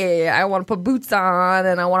like, hey, I want to put boots on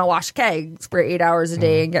and I want to wash kegs for 8 hours a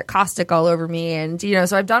day and get caustic all over me. And,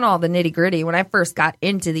 so I've done all the nitty gritty. When I first got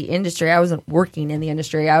into the industry, I wasn't working in the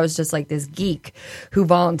industry. I was just like this geek who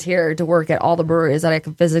volunteered to work at all the breweries that I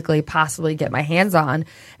could physically possibly get my hands on.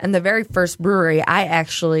 And the very first brewery I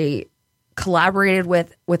actually collaborated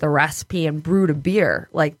with a recipe and brewed a beer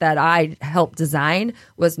like that I helped design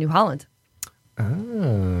was New Holland.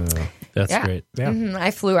 Oh. That's Yeah. great. Yeah.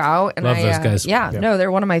 I flew out and Love those guys. Yeah, no,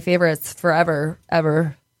 they're one of my favorites forever,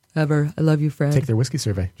 ever. I love you, Fred. Take their whiskey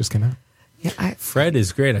survey. Just came out. Yeah, Fred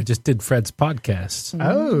is great. I just did Fred's podcast.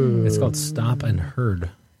 Oh. It's called Stop and Heard.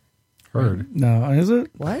 Heard. No, is it?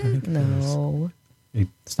 what? No.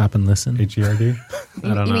 Stop and listen. HERD. I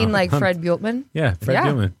don't You know. mean like Fred Bultman? Yeah, Fred Yeah.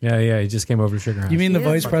 Gilman. Yeah. He just came over to Sugar House. You mean the He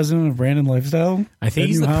vice is. president of Brandon Lifestyle? I think At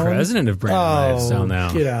he's New the Holland? president of Brandon Lifestyle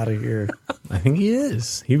now. Get out of here. I think he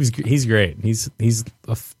is. He's great. He's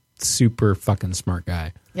a super fucking smart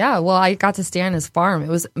guy. Yeah, well, I got to stay on his farm. It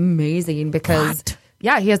was amazing because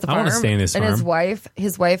yeah, he has the I farm. wanna stay in his and farm.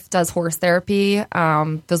 his wife does horse therapy,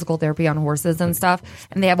 physical therapy on horses and stuff.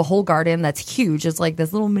 And they have a whole garden that's huge. It's like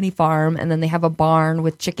this little mini farm, and then they have a barn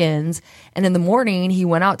with chickens. And in the morning, he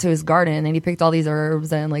went out to his garden and he picked all these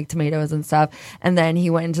herbs and like tomatoes and stuff. And then he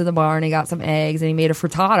went into the barn and got some eggs and he made a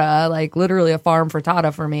frittata, like literally a farm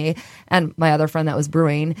frittata for me and my other friend that was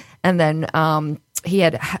brewing. And then he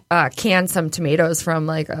had canned some tomatoes from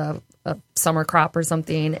like a summer crop or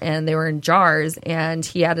something, and they were in jars, and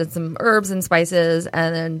he added some herbs and spices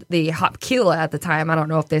and then the hopkila at the time. I don't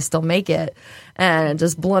know if they still make it, and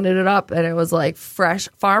just blended it up, and it was like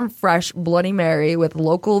farm fresh Bloody Mary with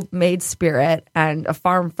local made spirit and a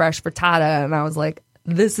farm fresh frittata, and I was like,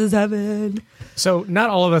 this is heaven. So not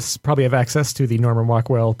all of us probably have access to the Norman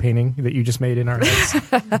Rockwell painting that you just made in our heads,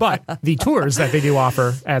 but the tours that they do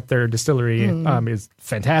offer at their distillery is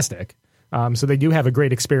fantastic. So they do have a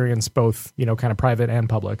great experience, both kind of private and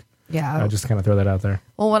public. Yeah. Just to kind of throw that out there.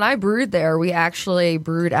 Well, when I brewed there, we actually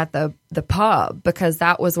brewed at the pub because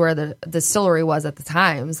that was where the distillery was at the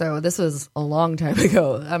time. So this was a long time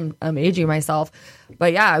ago. I'm aging myself.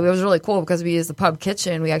 But yeah, it was really cool because we used the pub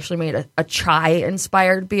kitchen. We actually made a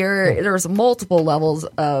chai-inspired beer. There was multiple levels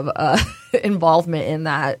of involvement in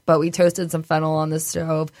that. But we toasted some fennel on the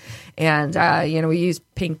stove. And, we used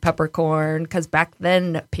pink peppercorn because back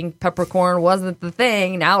then pink peppercorn wasn't the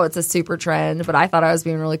thing. Now it's a super trend. But I thought I was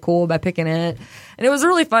being really cool by picking it. And it was a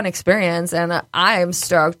really fun experience. And I'm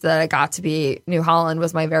stoked that I got to be New Holland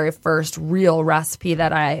was my very first real recipe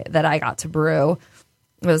that I got to brew.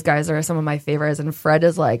 Those guys are some of my favorites. And Fred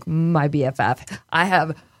is like my BFF. I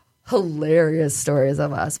have hilarious stories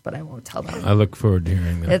of us, but I won't tell them. I look forward to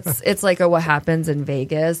hearing that. It's like a what happens in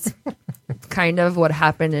Vegas, kind of what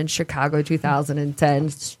happened in Chicago 2010.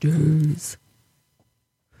 Stews.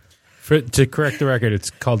 To correct the record,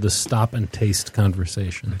 it's called the Stop and Taste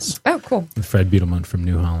Conversations Oh, cool. with Fred Beetleman from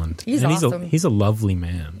New Holland. He's and awesome. He's a lovely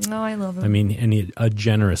man. No, I love him. I mean, and a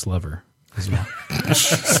generous lover as well. I'm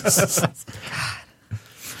so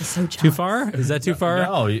jealous. Too far? Is that too far?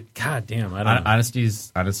 No, God damn, I don't know. honesty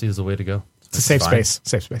is the way to go. It's a safe fine. space.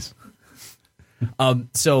 Safe space.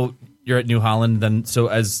 So you're at New Holland, then. So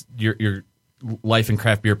as your life in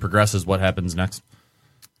craft beer progresses, what happens next?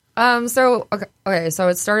 So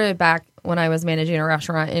it started back when I was managing a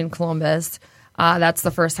restaurant in Columbus. That's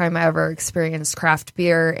the first time I ever experienced craft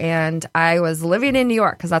beer, and I was living in New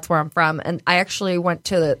York because that's where I'm from. And I actually went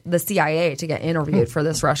to the CIA to get interviewed for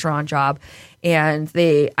this restaurant job. And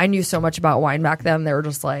I knew so much about wine back then. They were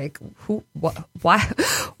just like, what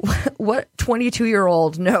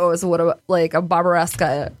 22-year-old knows what a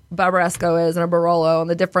Barbaresco is and a Barolo and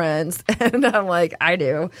the difference? And I'm like, I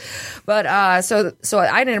do. But so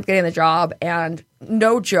I ended up getting the job, and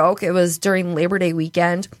no joke, it was during Labor Day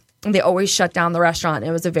weekend. They always shut down the restaurant.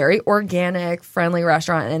 It was a very organic, friendly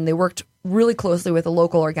restaurant, and they worked really closely with a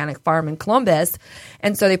local organic farm in Columbus.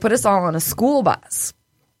 And so they put us all on a school bus.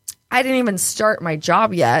 I didn't even start my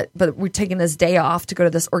job yet, but we're taking this day off to go to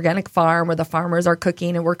this organic farm where the farmers are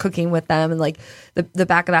cooking and we're cooking with them. And like the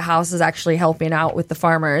back of the house is actually helping out with the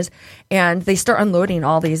farmers. And they start unloading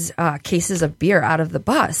all these cases of beer out of the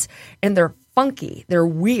bus, and they're funky. They're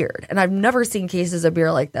weird. And I've never seen cases of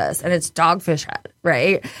beer like this. And it's Dogfish Head,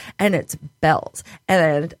 right? And it's Bell's.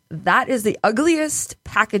 And that is the ugliest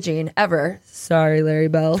packaging ever. Sorry, Larry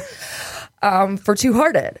Bell. For Two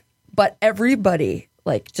Hearted. But everybody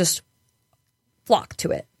just flocked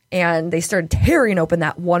to it. And they started tearing open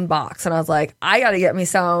that one box. And I was like, I got to get me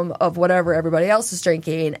some of whatever everybody else is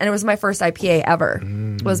drinking. And it was my first IPA ever,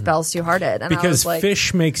 was Bell's Two Hearted. And Because I was like,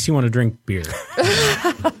 fish makes you want to drink beer.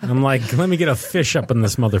 I'm like, let me get a fish up in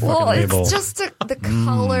this motherfucking well, label. it's just the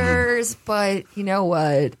colors. But you know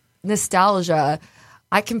what? Nostalgia.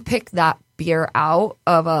 I can pick that beer out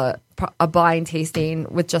of a blind tasting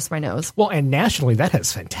with just my nose. Well, and nationally, that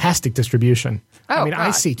has fantastic distribution. Oh, I mean, I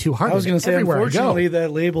God. see 200 I was going to say, everywhere I go. unfortunately,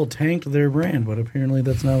 that label tanked their brand, but apparently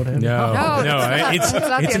that's not what happened. No, that's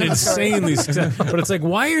not the it's an end of the story. insanely successful. But it's like,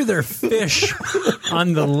 why are there fish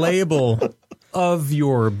on the label of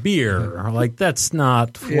your beer? Like, that's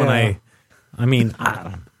not when Yeah. I mean, I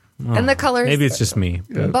don't know. And the colors. Maybe it's just me.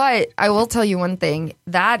 But I will tell you one thing.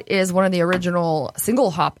 That is one of the original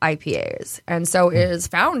single hop IPAs. And so is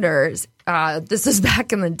Founders. This is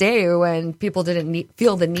back in the day when people didn't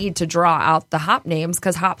feel the need to draw out the hop names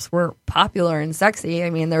because hops weren't popular and sexy.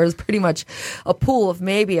 I mean, there was pretty much a pool of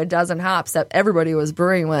maybe a dozen hops that everybody was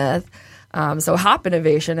brewing with. So hop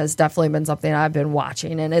innovation has definitely been something I've been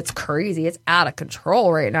watching. And it's crazy. It's out of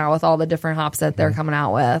control right now with all the different hops that they're coming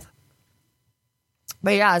out with.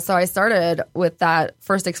 But yeah, so I started with that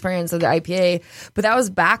first experience of the IPA, but that was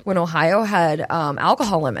back when Ohio had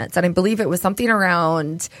alcohol limits, and I believe it was something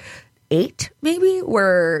around 8, maybe,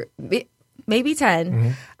 or maybe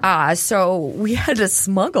 10. So we had to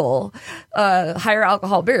smuggle higher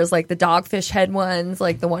alcohol beers, like the Dogfish Head ones,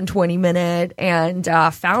 like the 120 Minute, and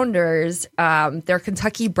Founders. Their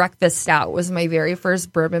Kentucky Breakfast Stout was my very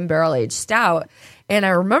first bourbon barrel aged stout. And I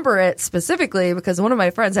remember it specifically because one of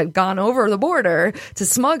my friends had gone over the border to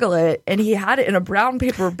smuggle it, and he had it in a brown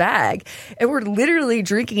paper bag. And we're literally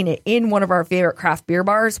drinking it in one of our favorite craft beer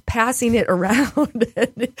bars, passing it around.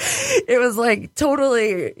 And it was like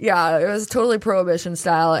totally, yeah, it was totally Prohibition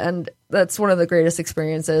style. And that's one of the greatest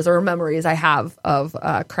experiences or memories I have of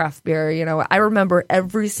craft beer. You know, I remember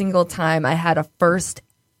every single time I had a first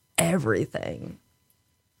everything.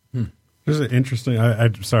 There's an interesting.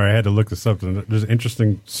 I'm sorry, I had to look this up. There's an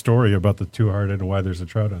interesting story about the Two Hearted and why there's a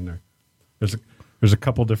trout on there. There's a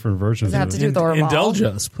couple different versions. Does it have of to it. do with the Orval? Indulge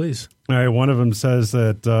us, please. All right, one of them says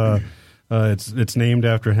that it's named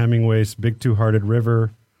after Hemingway's Big Two-Hearted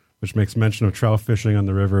River, which makes mention of trout fishing on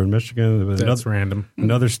the river in Michigan. That's random.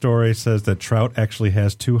 Another story says that trout actually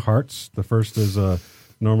has two hearts. The first is a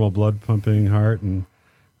normal blood pumping heart, and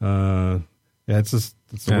yeah, it's just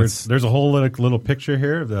it's a weird. There's a whole little picture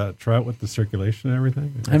here of the trout with the circulation and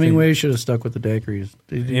everything. Hemingway should have stuck with the daiquiris.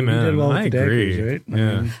 He did well I with the agree. daiquiris, right?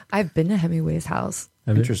 Yeah. I've been to Hemingway's house.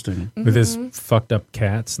 Interesting. With his fucked up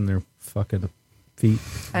cats and their fucking feet.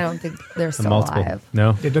 I don't think they're The still multiple. alive.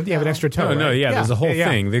 No. They don't have an extra toe. Oh, no, right? yeah, there's a whole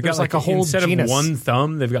thing. They've There's got like a whole instead genus. of one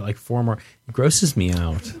thumb, they've got like 4 more. It grosses me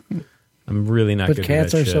out. I'm really not But good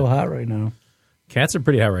cats at that are shit. so hot right now. Cats are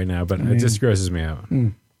pretty hot right now, but it just grosses me out.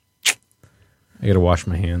 I got to wash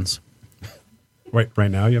my hands. Right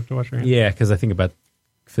now you have to wash your hands. Yeah, because I think about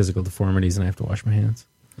physical deformities and I have to wash my hands.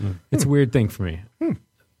 It's a weird thing for me.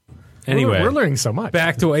 Anyway, we're learning so much.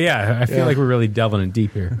 back to I feel like we're really delving in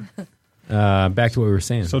deep here. Back to what we were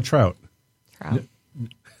saying. So trout. Trout.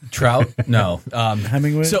 Trout? No.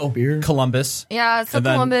 Hemingway, So beer. Columbus. Yeah, so And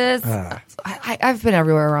then- Columbus. I've been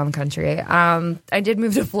everywhere around the country. I did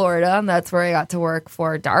move to Florida, and that's where I got to work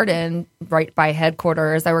for Darden, right by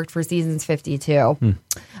headquarters. I worked for Seasons 52.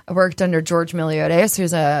 I worked under George Miliotis,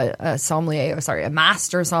 who's a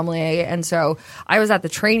master sommelier. And so I was at the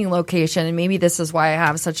training location, and maybe this is why I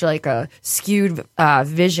have such like a skewed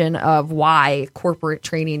vision of why corporate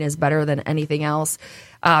training is better than anything else.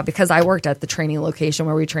 Because I worked at the training location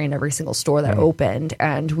where we trained every single store that opened,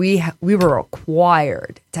 and we were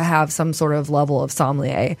required to have some sort of level of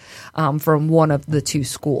sommelier from one of the 2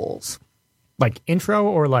 schools. Like intro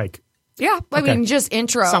or like Yeah, I mean, just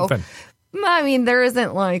intro. something. I mean, there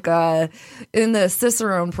isn't like in the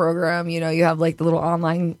Cicerone program, you know, you have like the little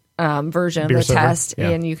online version Beer of the server, test, yeah.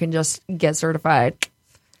 and you can just get certified.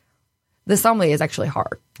 The sommelier is actually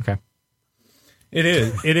hard. Okay. It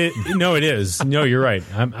is. No, it is. No, you're right.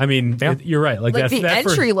 I mean, Yeah. you're right. Like Like that, the that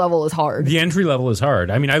entry level is hard. The entry level is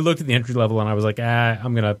hard. I mean, I looked at the entry level and I was like,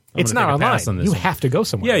 I'm gonna. It's take not a online. pass on this You one. have to go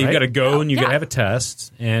somewhere. Yeah, you right? got to go and you got yeah. to have a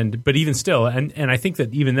test, but even still, and I think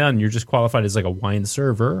that even then you're just qualified as like a wine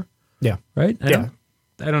server, Yeah. right? I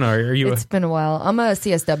don't know. Are you? It's been a while. I'm a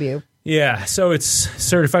CSW. Yeah, so it's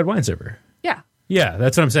certified wine server. Yeah. Yeah,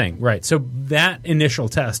 that's what I'm saying. Right. So that initial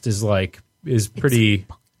test is pretty.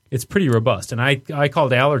 It's pretty robust. And I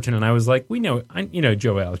called Allerton and I was like,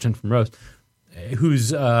 Joe Allerton from Rose, who's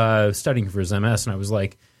studying for his MS, and I was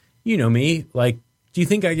like, you know me, like, do you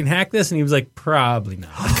think I can hack this? And he was like, probably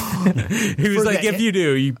not. He was like, if you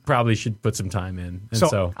do, you probably should put some time in. And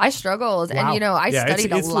so I struggled, Wow. and I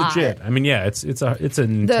studied it's a lot. legit. I mean, yeah, it's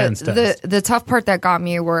an intense test. The tough part that got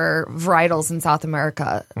me were varietals in South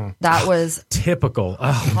America. That was Typical.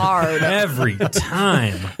 Oh, hard. every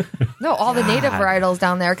time. No, all the native varietals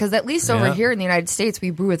down there, because at least over Yeah. here in the United States, we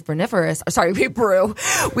brew with viniferious. Sorry, we brew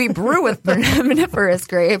with viniferious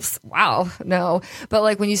grapes. Wow, no. But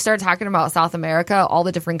like when you start talking about South America, all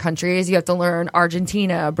the different countries, you have to learn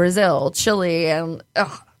Argentina, Brazil, Chile, and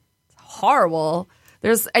horrible.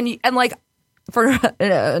 There's and like for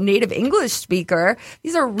a native English speaker,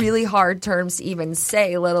 these are really hard terms to even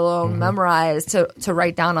say, let alone memorize to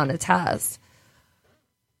write down on a test.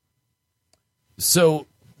 So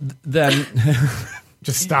then,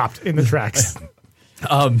 Just stopped in the tracks.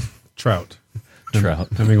 Trout. Trout.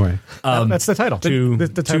 Hemingway. That's the title. two- the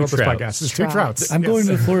title two of this trouts. podcast is Two Trouts. Trouts. I'm going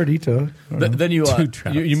to Floridito. Then you,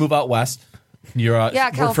 trouts. you move out west. You're work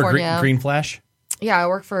for California. Green Flash. Yeah,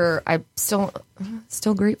 I'm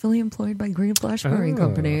still gratefully employed by Green Flash Brewing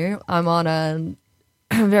Company. I'm on a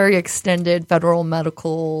very extended federal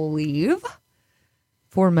medical leave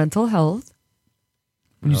for mental health.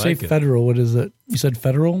 When you say like it. federal, what is it? You said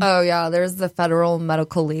federal? Oh yeah, there's the Federal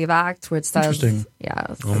Medical Leave Act, which says Interesting.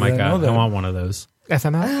 yeah. Oh my I know God, that. I want one of those.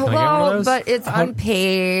 FML. I get one of Well, those? but it's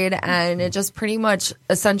unpaid, and it just pretty much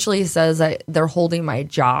essentially says that they're holding my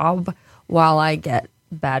job while I get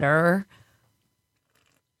better.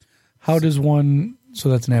 How does one? So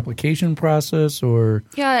that's an application process, or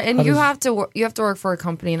Yeah, and How you does- have to work for a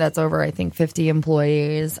company that's over, I think, 50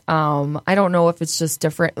 employees. I don't know if it's just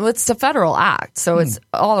different. Well, it's a federal act, so it's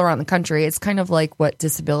all around the country. It's kind of like what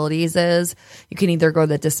disabilities is. You can either go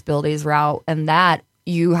the disabilities route, and that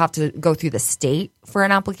you have to go through the state for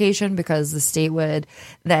an application because the state would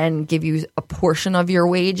then give you a portion of your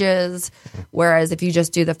wages. Whereas if you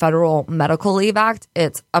just do the Federal Medical Leave Act,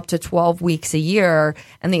 it's up to 12 weeks a year,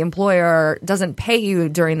 and the employer doesn't pay you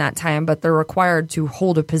during that time, but they're required to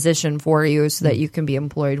hold a position for you so that you can be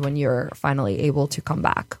employed when you're finally able to come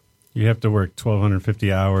back. You have to work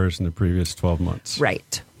 1,250 hours in the previous 12 months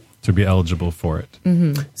Right. to be eligible for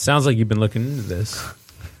it. Sounds like you've been looking into this.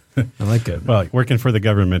 I like it. Well, working for the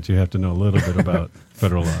government, you have to know a little bit about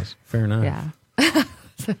federal laws. Fair enough. Yeah.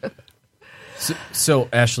 So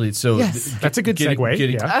Ashley, so Yes. That's a good segue,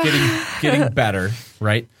 Getting better,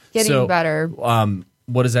 right? Getting better.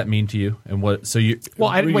 What does that mean to you? And what? So you?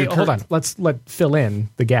 Well, your wait, hold current- on. Let's fill in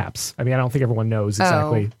the gaps. I mean, I don't think everyone knows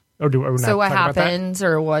exactly. Are we not So what talking about that? happens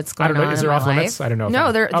or what's I going don't know. on Is in there my off limits? life? I don't know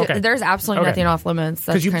if No, Okay. there's absolutely Okay. nothing off limits.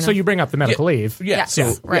 That's Because kind you of, bring up the medical leave. Yeah. Yes,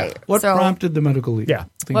 So right. what So- prompted the medical leave? Yeah. I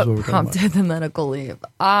think is What we're talking about. prompted the medical leave?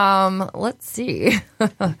 Let's see.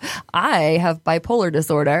 I have bipolar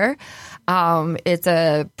disorder. It's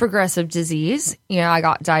a progressive disease. I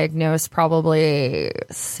got diagnosed probably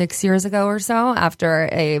 6 years ago or so after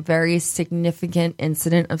a very significant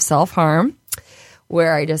incident of self-harm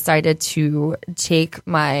where I decided to take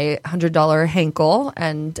my $100 Henkel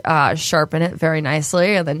and sharpen it very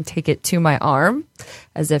nicely and then take it to my arm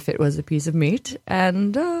as if it was a piece of meat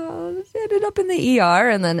and ended up in the ER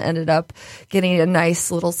and then ended up getting a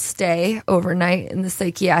nice little stay overnight in the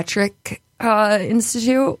psychiatric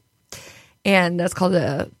institute. And that's called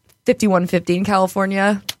the 5150 in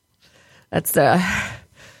California. That's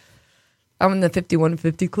I'm in the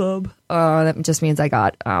 5150 club. That just means I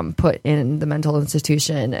got put in the mental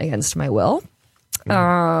institution against my will.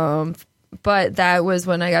 But that was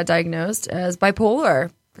when I got diagnosed as bipolar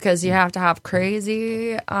because you have to have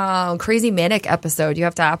crazy manic episode. You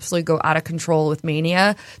have to absolutely go out of control with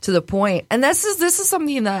mania to the point. And this is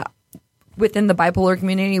something that within the bipolar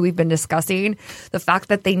community we've been discussing, the fact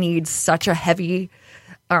that they need such a heavy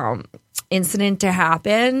incident to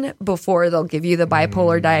happen before they'll give you the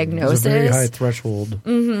bipolar diagnosis. It's a very high threshold.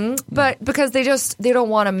 But because they don't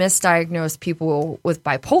want to misdiagnose people with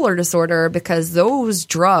bipolar disorder because those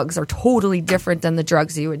drugs are totally different than the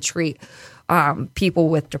drugs you would treat people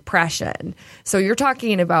with depression. So you're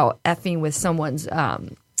talking about effing with someone's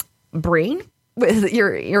brain. With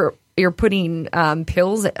you're putting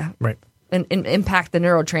pills Right. and impact the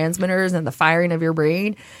neurotransmitters and the firing of your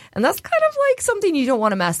brain. And that's kind of like something you don't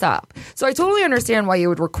want to mess up. So I totally understand why you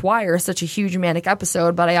would require such a huge manic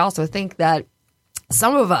episode, but I also think that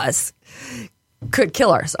some of us could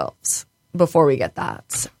kill ourselves before we get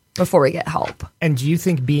help. And do you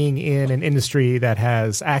think being in an industry that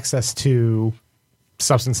has access to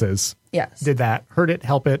substances, Yes. did that hurt it,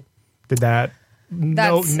 help it? Did that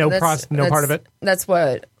no part of it? That's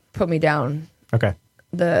what put me down Okay.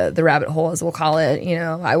 the rabbit hole, as we'll call it.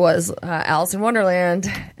 I was Alice in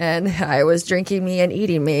Wonderland, and I was drinking me and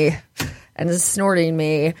eating me and snorting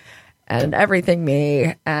me. and everything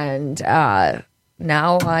me. And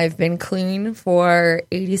now I've been clean for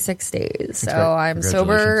 86 days. So I'm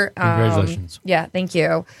sober. Congratulations. Yeah, thank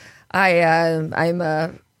you. I'm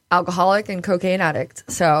a alcoholic and cocaine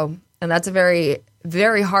addict. So, and that's a very,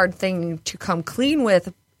 very hard thing to come clean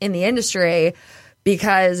with in the industry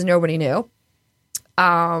because nobody knew.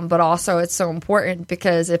 But also it's so important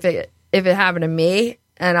because if it happened to me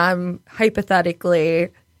and I'm hypothetically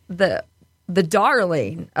the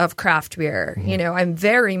darling of craft beer, you know, I'm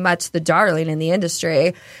very much the darling in the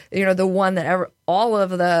industry, you know, the one that all of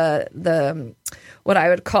the what I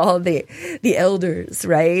would call the elders,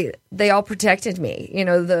 right? They all protected me, you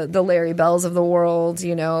know, the Larry Bells of the world,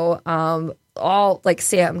 you know, all like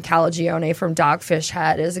Sam Calagione from Dogfish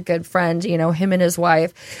Head is a good friend, you know, him and his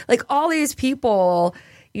wife, like all these people,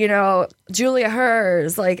 you know, Julia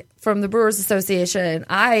Hers, like from the Brewers Association,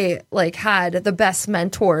 I like had the best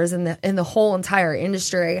mentors in the whole entire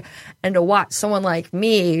industry, and to watch someone like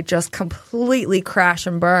me just completely crash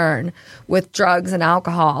and burn with drugs and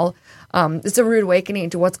alcohol. It's a rude awakening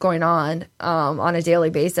to what's going on a daily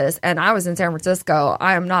basis. And I was in San Francisco.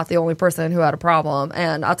 I am not the only person who had a problem.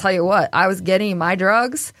 And I'll tell you what, I was getting my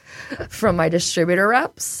drugs from my distributor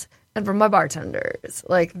reps and from my bartenders.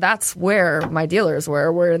 Like, that's where my dealers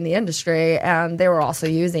were in the industry, and they were also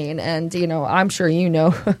using. And, you know, I'm sure you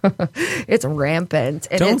know, it's rampant.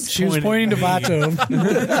 And She was pointing to Vato.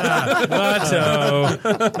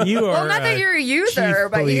 Vato, you are. well, not that you're a user,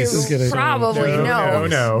 but you probably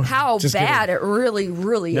know how bad it really,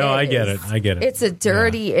 really is. No, I get it. It's a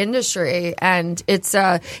dirty industry, and it's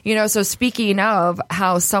you know. So speaking of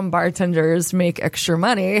how some bartenders make extra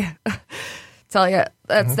money, tell you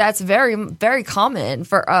that's very, very common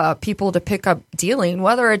for people to pick up dealing,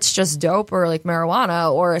 whether it's just dope or like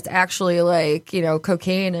marijuana, or it's actually like, you know,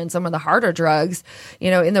 cocaine and some of the harder drugs.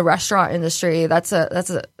 You know, in the restaurant industry, that's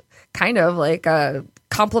a kind of like a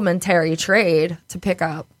complementary trade to pick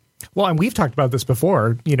up. Well, and we've talked about this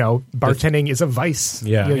before. You know, bartending is a vice.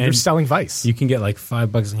 Yeah, you know, you're selling vice. You can get like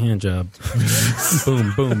 $5 a hand job.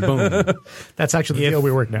 Boom, boom, boom. That's actually the deal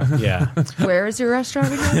we work now. Yeah, Where is your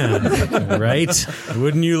restaurant again? right.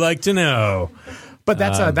 Wouldn't you like to know? But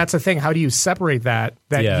that's a thing. How do you separate that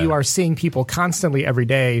Yeah. you are seeing people constantly every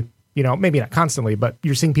day? You know, maybe not constantly, but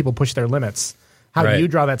you're seeing people push their limits. How Right. do you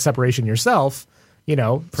draw that separation yourself? You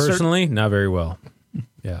know, Personally, not very well.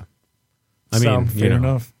 Yeah, I So, mean, Fair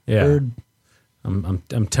enough. Yeah, Heard.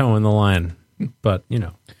 I'm towing the line, but you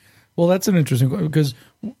know, Well, that's an interesting because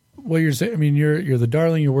what you're saying. I mean, you're the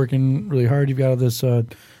darling. You're working really hard. You've got this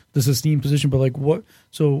esteemed position. But like, what?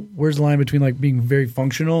 So where's the line between like being very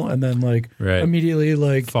functional and then like Right. immediately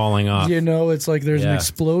like falling off. You know, it's like there's an Yeah.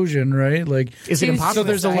 explosion, right? Like, Is it impossible so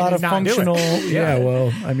there's a to lot of not do it? functional. Yeah.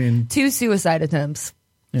 Well, I mean, 2 suicide attempts.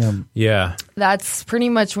 yeah. Yeah, That's pretty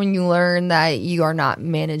much when you learn that you are not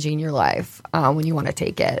managing your life when you want to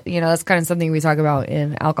take it. You know, that's kind of something we talk about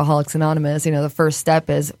in Alcoholics Anonymous. You know, the first step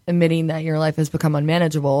is admitting that your life has become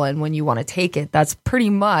unmanageable. And when you want to take it, that's pretty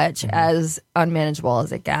much as unmanageable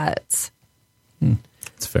as it gets.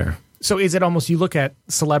 it's fair. So is it almost, you look at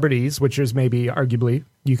celebrities, which is maybe arguably,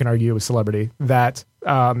 you can argue a celebrity, that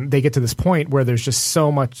they get to this point where there's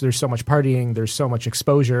so much partying, there's so much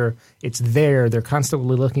exposure, it's there, they're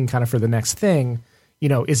constantly looking kind of for the next thing. You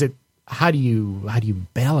know, is it, how do you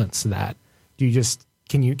balance that? Do you just,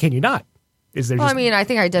 can you not? Is there Well, just, I mean, I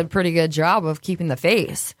think I did a pretty good job of keeping the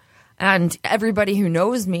face. And everybody who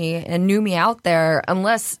knows me and knew me out there,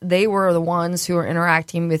 unless they were the ones who were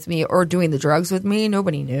interacting with me or doing the drugs with me,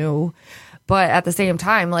 nobody knew. But at the same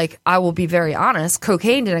time, like, I will be very honest,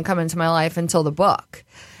 cocaine didn't come into my life until the book.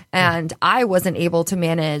 And I wasn't able to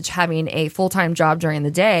manage having a full-time job during the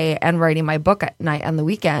day and writing my book at night on the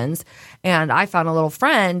weekends. And I found a little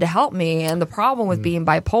friend to help me. And the problem with being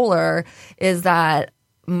bipolar is that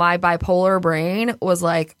my bipolar brain was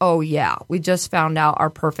like, oh yeah, we just found out our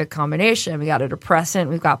perfect combination. We got a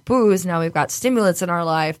depressant, we've got booze, now we've got stimulants in our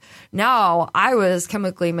life. Now I was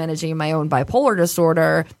chemically managing my own bipolar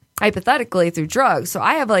disorder, hypothetically through drugs. So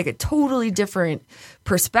I have like a totally different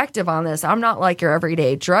perspective on this. I'm not like your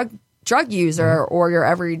everyday drug user or your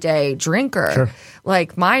everyday drinker. Sure.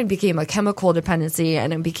 Like, mine became a chemical dependency,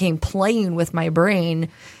 and it became playing with my brain,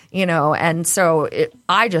 you know, and so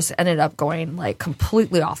I just ended up going like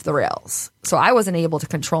completely off the rails. So I wasn't able to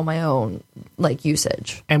control my own like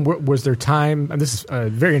usage. and was there time, and this is a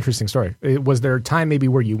very interesting story, was there time maybe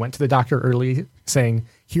where you went to the doctor early saying,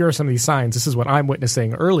 here are some of these signs, this is what I'm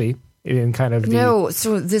witnessing early in kind of the... No,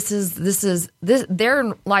 so this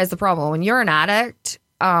there lies the problem. When you're an addict,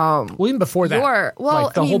 Well, even before that,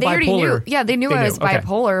 like the I mean, whole they already bipolar. knew. Yeah, they knew I was Okay.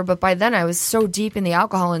 bipolar, but by then I was so deep in the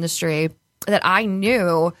alcohol industry that I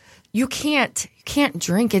knew you can't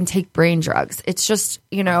drink and take brain drugs. It's just,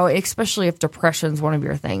 especially if depression's one of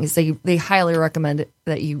your things, they highly recommend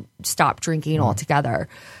that you stop drinking altogether.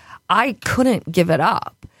 I couldn't give it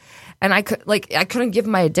up. And I couldn't give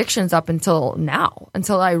my addictions up until now,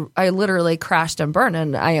 until I literally crashed and burned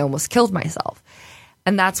and I almost killed myself.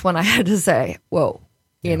 And that's when I had to say, whoa,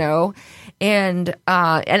 and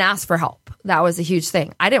ask for help. That was a huge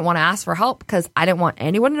thing. I didn't want to ask for help because I didn't want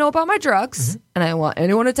anyone to know about my drugs and I didn't want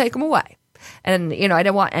anyone to take them away. And, I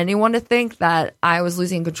didn't want anyone to think that I was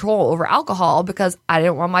losing control over alcohol because I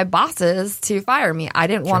didn't want my bosses to fire me. I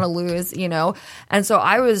didn't want to lose, And so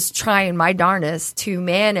I was trying my darndest to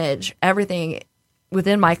manage everything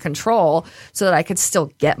within my control so that I could still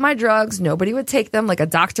get my drugs. Nobody would take them, like a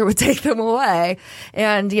doctor would take them away.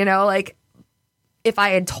 And, if I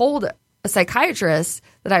had told a psychiatrist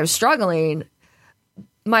that I was struggling,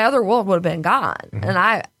 my other world would have been gone. And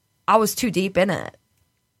I was too deep in it.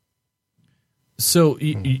 So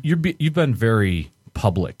you've been very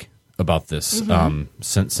public about this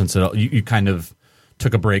since you kind of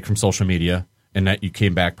took a break from social media, and that you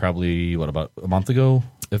came back probably about a month ago,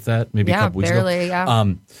 if that, maybe a couple weeks ago.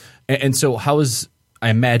 Yeah. And so I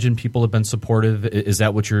imagine people have been supportive. Is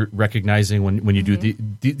that what you're recognizing when you do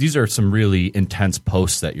these are some really intense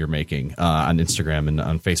posts that you're making on Instagram and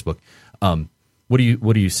on Facebook. What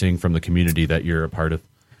are you seeing from the community that you're a part of?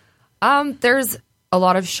 There's a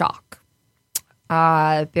lot of shock.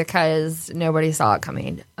 Because nobody saw it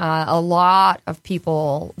coming. A lot of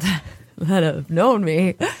people that have known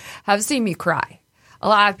me have seen me cry. A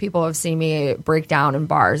lot of people have seen me break down in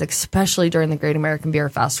bars, especially during the Great American Beer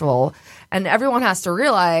Festival. And everyone has to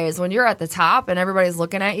realize when you're at the top and everybody's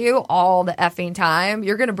looking at you all the effing time,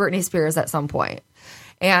 you're going to Britney Spears at some point.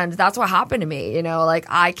 And that's what happened to me.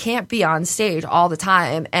 I can't be on stage all the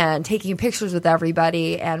time and taking pictures with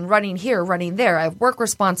everybody and running here, running there. I have work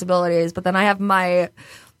responsibilities, but then I have my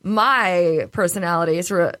personalities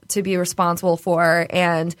to be responsible for.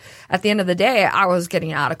 And at the end of the day, I was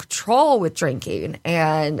getting out of control with drinking.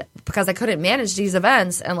 And because I couldn't manage these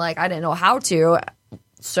events and I didn't know how to,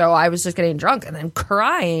 so I was just getting drunk and then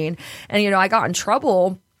crying. And, I got in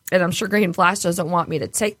trouble. And I'm sure Green Flash doesn't want me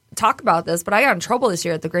to talk about this, but I got in trouble this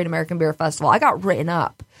year at the Great American Beer Festival. I got written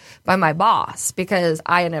up by my boss because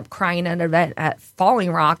I ended up crying at an event at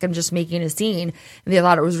Falling Rock and just making a scene. And they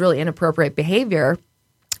thought it was really inappropriate behavior,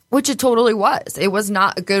 which it totally was. It was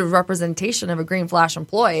not a good representation of a Green Flash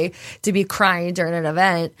employee to be crying during an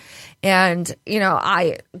event. And,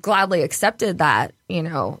 I gladly accepted that,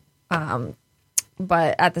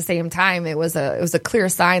 but at the same time, it was a clear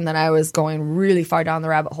sign that I was going really far down the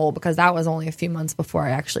rabbit hole because that was only a few months before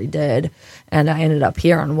I actually did. And I ended up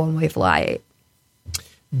here on One Way Flight.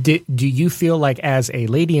 Do you feel like as a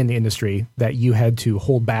lady in the industry that you had to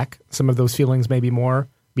hold back some of those feelings maybe more?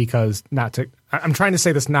 Because I'm trying to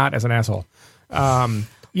say this not as an asshole. Right.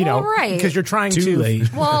 Because you're trying Too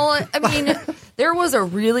late. Well, I mean, there was a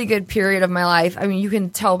really good period of my life. I mean, you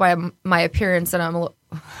can tell by my appearance that I'm a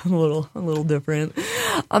little different.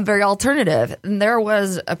 I'm very alternative. And there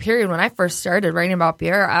was a period when I first started writing about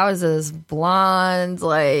beer, I was this blonde,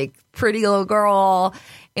 pretty little girl.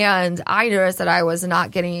 And I noticed that I was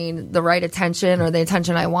not getting the right attention or the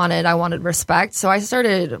attention I wanted. I wanted respect. So I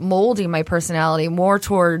started molding my personality more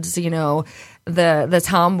towards, the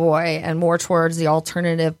tomboy and more towards the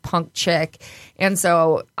alternative punk chick. And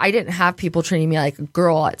so I didn't have people treating me like a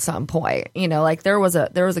girl at some point. There was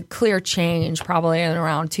a clear change probably in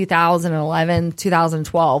around 2011,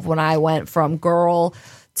 2012 when I went from girl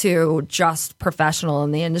to just professional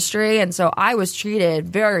in the industry. And so I was treated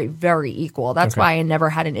very, very equal. That's why I never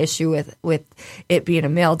had an issue with it being a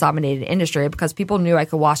male-dominated industry because people knew I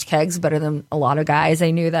could wash kegs better than a lot of guys.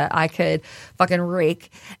 They knew that I could fucking rake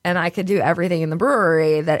and I could do everything in the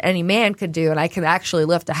brewery that any man could do, and I could actually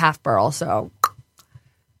lift a half barrel. So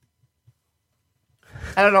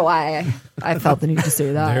I don't know why I felt the need to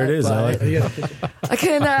say that. There it is. I like it. I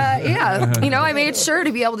can, I made sure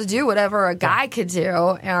to be able to do whatever a guy could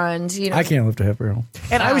do. And, I can't lift a half barrel.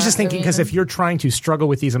 And I was just thinking, because if you're trying to struggle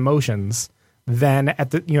with these emotions, then at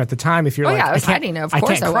the time, if you're I was hiding it. Of course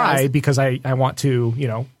I can't cry was. because I want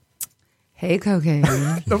to, Hey, cocaine.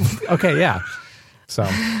 Okay, yeah. So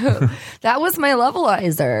that was my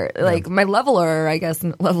levelizer. My leveler, I guess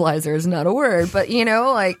levelizer is not a word, but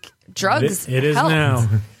drugs. It is help. now.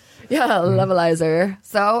 Yeah, levelizer.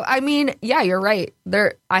 So, I mean, yeah, you're right.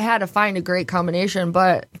 I had to find a great combination,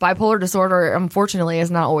 but bipolar disorder, unfortunately, is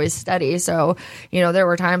not always steady. So, there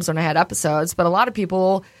were times when I had episodes, but a lot of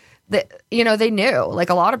people, they knew.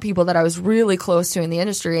 A lot of people that I was really close to in the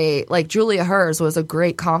industry, like Julia Hers was a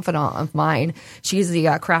great confidant of mine. She's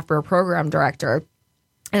the craft beer program director.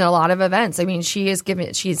 in a lot of events. I mean, she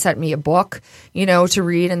sent me a book, to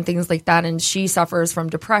read and things like that. And she suffers from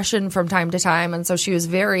depression from time to time. And so she was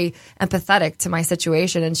very empathetic to my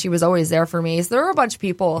situation, and she was always there for me. So there were a bunch of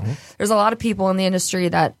people. There's a lot of people in the industry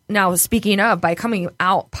that now, speaking of, by coming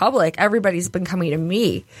out public, everybody's been coming to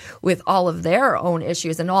me with all of their own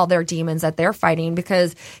issues and all their demons that they're fighting,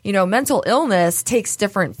 because, mental illness takes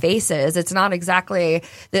different faces. It's not exactly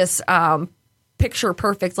this, picture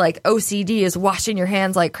perfect, like OCD is washing your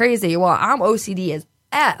hands like crazy. Well, I'm OCD as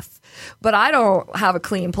F, but I don't have a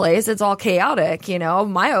clean place. It's all chaotic.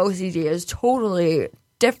 My OCD is totally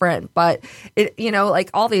different, but it, like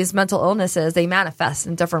all these mental illnesses, they manifest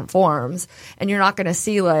in different forms, and you're not going to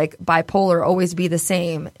see like bipolar always be the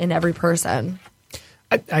same in every person.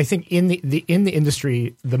 I think in the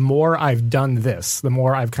industry, the more I've done this, the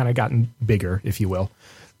more I've kind of gotten bigger, if you will.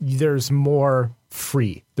 There's more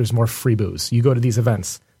free booze. You go to these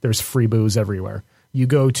events, there's free booze everywhere. You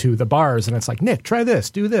go to the bars and it's like, Nick, try this,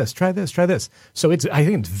 do this, try this, try this. So I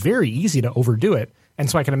think it's very easy to overdo it. And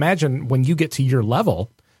so I can imagine when you get to your level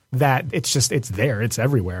that it's there, it's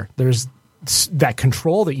everywhere. There's that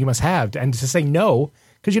control that you must have, and to say no,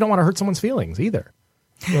 because you don't want to hurt someone's feelings either.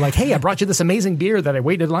 You're like, hey, I brought you this amazing beer that I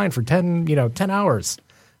waited in line for 10 hours.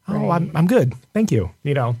 Oh, Right. I'm good. Thank you.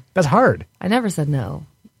 That's hard. I never said no.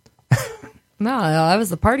 No, I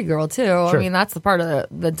was the party girl too. Sure. I mean, that's the part of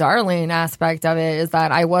the darling aspect of it, is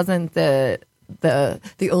that I wasn't the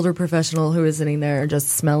older professional who was sitting there just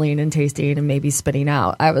smelling and tasting and maybe spitting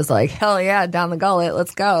out. I was like, hell yeah, down the gullet,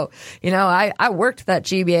 let's go. I worked that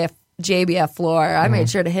JBF floor. I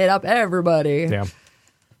made sure to hit up everybody. Yeah.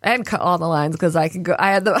 And cut all the lines because I could go.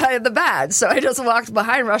 I had the badge, so I just walked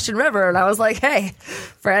behind Russian River and I was like, "Hey,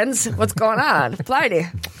 friends, what's going on? Flighty,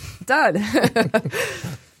 done."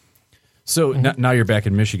 So now you're back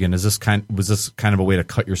in Michigan. Was this kind of a way to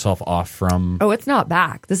cut yourself off from? Oh, it's not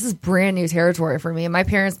back. This is brand new territory for me. My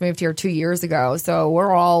parents moved here 2 years ago, so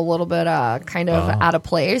we're all a little bit kind of out of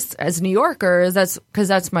place as New Yorkers. That's because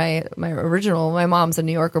that's my original. My mom's a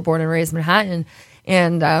New Yorker, born and raised in Manhattan,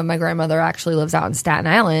 and my grandmother actually lives out in Staten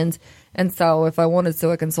Island. And so if I wanted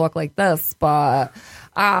to, I can talk like this. But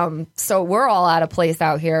so we're all out of place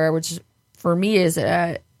out here, which for me is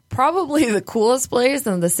probably the coolest place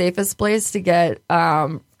and the safest place to get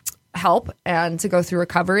help and to go through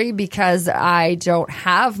recovery, because I don't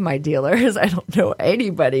have my dealers. I don't know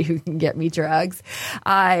anybody who can get me drugs.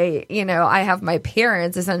 I have my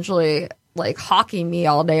parents essentially like hawking me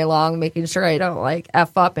all day long, making sure I don't like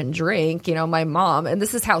F up and drink, my mom. And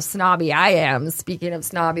this is how snobby I am. Speaking of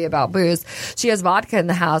snobby about booze, she has vodka in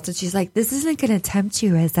the house and she's like, this isn't going to tempt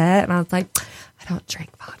you, is it? And I was like, I don't drink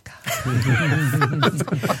vodka.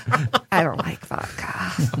 I don't like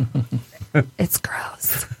vodka. It's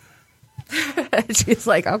gross. She's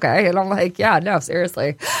like, okay. And I'm like, yeah, no,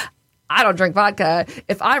 seriously. I don't drink vodka.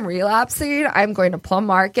 If I'm relapsing, I'm going to Plum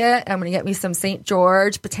Market. I'm going to get me some St.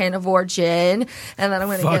 George Botanivore gin, and then I'm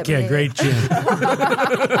going to get me great gin.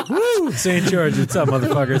 Woo! St. George, what's up,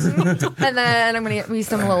 motherfuckers? And then I'm going to get me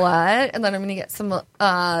some Lillet, and then I'm going to get some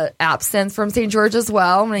absinthe from St. George as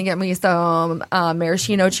well. I'm going to get me some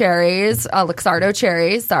maraschino cherries, Luxardo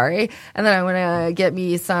cherries, sorry. And then I'm going to get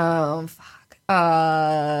me some...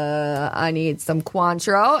 I need some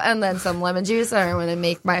Cointreau and then some lemon juice, and I'm going to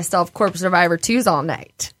make myself Corpse Survivor 2s all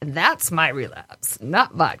night. And that's my relapse,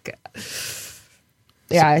 not vodka.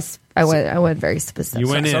 Yeah, I went very specific. You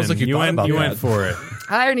went in. Sounds like you thought about you that. went for it.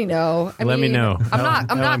 I already know. Let me know.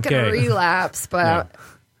 I'm not going to relapse, but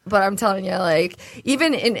I'm telling you, like,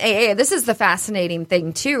 even in AA, this is the fascinating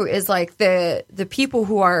thing too, is like the people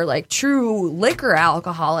who are like true liquor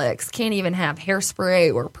alcoholics can't even have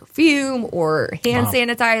hairspray or perfume or hand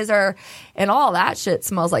sanitizer, and all that shit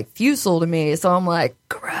smells like fusel to me. So I'm like,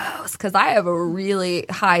 gross, because I have a really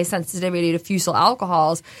high sensitivity to fusel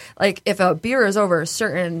alcohols. Like if a beer is over a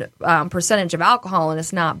certain percentage of alcohol and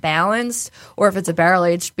it's not balanced, or if it's a barrel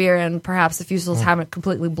aged beer and perhaps the fusels haven't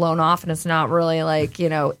completely blown off and it's not really like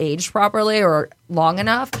aged properly or long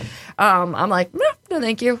enough, I'm like, no,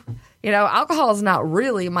 thank you. Alcohol is not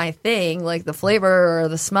really my thing, like the flavor or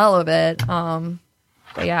the smell of it.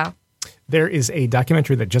 But yeah. There is a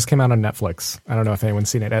documentary that just came out on Netflix. I don't know if anyone's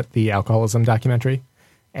seen it, the alcoholism documentary.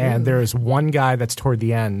 And there is one guy that's toward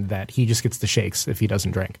the end that he just gets the shakes if he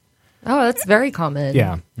doesn't drink. Oh, that's very common.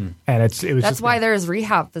 Yeah. And it was that's why there's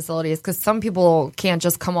rehab facilities, because some people can't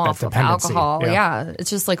just come off of dependency, alcohol. yeah. Yeah, it's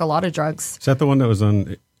just like a lot of drugs. Is that the one that was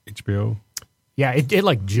on HBO? Yeah, it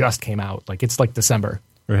like just came out. Like it's like December.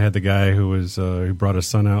 Or it had the guy who was who brought his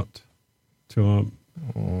son out to him.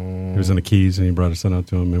 He was in the Keys and he brought his son out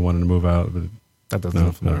to him. He wanted to move out, but That doesn't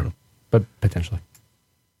sound familiar. I don't know. But potentially.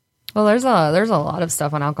 Well, there's a lot of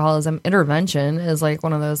stuff on alcoholism. Intervention is like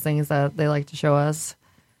one of those things that they like to show us.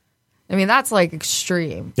 I mean, that's like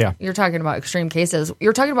extreme. Yeah. You're talking about extreme cases.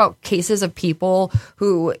 You're talking about cases of people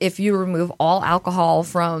who, if you remove all alcohol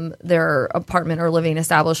from their apartment or living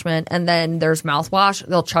establishment and then there's mouthwash,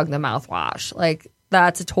 they'll chug the mouthwash. Like,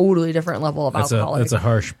 that's a totally different level of alcohol. That's a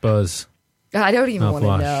harsh buzz. I don't even want to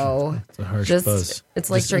Mouthwash. know. It's a harsh Just, buzz. it's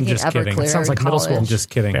like I'm drinking just kidding. Everclear. It sounds like in middle school. I'm college. just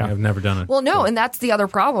kidding. Yeah. I've never done it. Well, no, and that's the other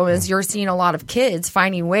problem is you're seeing a lot of kids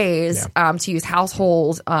finding ways to use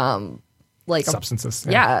household like Substances.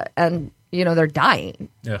 yeah, and they're dying.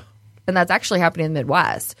 Yeah. And that's actually happening in the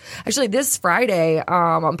Midwest. Actually, this Friday,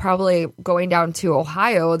 I'm probably going down to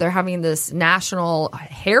Ohio. They're having this national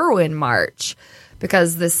heroin march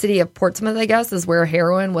because the city of Portsmouth, I guess, is where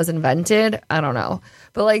heroin was invented. I don't know.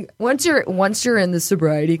 But like once you're in the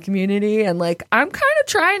sobriety community and like I'm kind of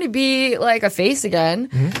trying to be like a face again.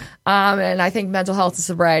 And I think mental health and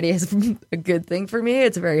sobriety is a good thing for me.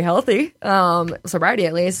 It's very healthy. Sobriety,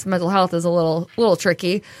 at least. Mental health is a little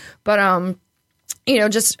tricky. But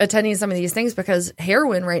just attending some of these things because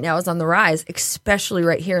heroin right now is on the rise, especially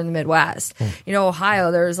right here in the Midwest.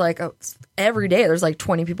 Ohio, there's like every day there's like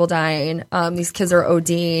 20 people dying. These kids are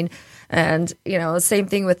ODing. And, the same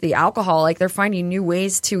thing with the alcohol. Like, they're finding new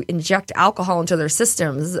ways to inject alcohol into their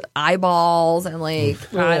systems, eyeballs, and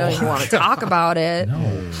like, I don't even want to talk about it.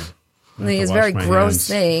 These very gross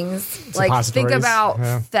things. Like, think Suppositories.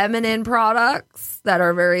 about feminine products that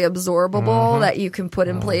are very absorbable that you can put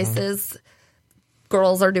in places.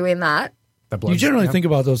 Girls are doing that. You generally think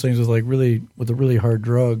about those things as like with the really hard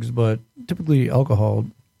drugs, but typically alcohol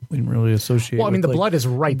we didn't really associate. Well, I mean, with, the blood is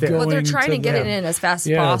right there. But they're going trying to get it the- in as fast as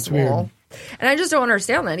Yeah, it's weird. possible. And I just don't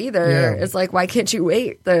understand that either. Yeah. It's like, why can't you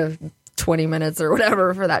wait the 20 minutes or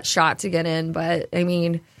whatever for that shot to get in? But I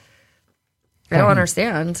mean, I don't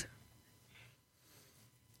understand.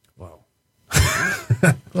 Wow.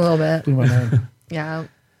 A little bit. Blew my mind. Yeah.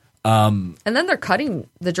 And then they're cutting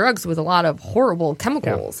the drugs with a lot of horrible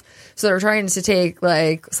chemicals. So they're trying to take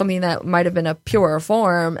like something that might have been a pure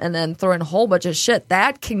form and then throw in a whole bunch of shit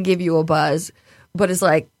that can give you a buzz, but it's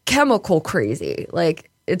like chemical crazy. Like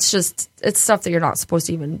it's stuff that you're not supposed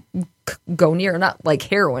to even go near. Not like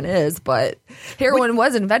heroin is, but heroin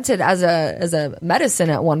was invented as a medicine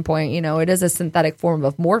at one point. It is a synthetic form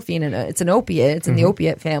of morphine and it's an opiate. It's in the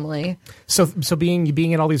opiate family. So being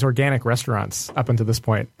in all these organic restaurants up until this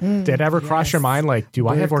point, did it ever cross your mind like, do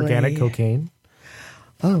I have organic Berkeley. cocaine?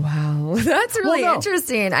 Oh wow, that's really Well, no.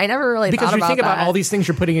 interesting. I never really Because thought you think about that. all these things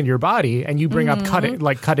you're putting in your body, and you bring up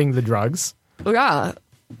cutting the drugs. Yeah.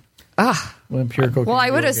 When pure cocaine Well, I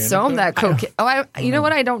would be organic, assume though? that cocaine. You know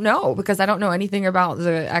what? I don't know because I don't know anything about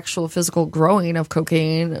the actual physical growing of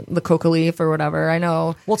cocaine, the coca leaf or whatever. I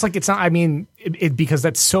know, Well, it's like it's not. I mean, because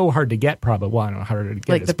that's so hard to get. Probably, well, I don't know how hard to get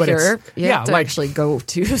like it is, the but pure. it's, You have to like actually go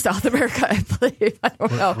to South America, I believe. I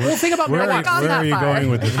don't know. well, think about Where, Not gone where that are you far. going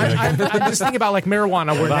with this? I'm just thinking about like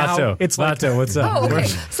marijuana, where now Vato, it's like Vato, what's up? Oh, okay.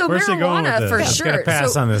 Where's- So where's she going with marijuana this? for Yeah. sure. Gotta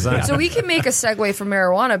pass on this, huh? So we can make a segue from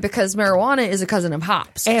marijuana because marijuana is a cousin of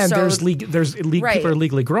hops. and So- Right. people are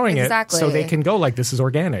legally growing Exactly. it, so they can go like this is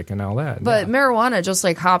organic and all that. But yeah. marijuana, just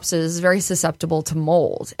like hops, is very susceptible to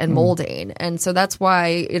mold and molding. And so that's why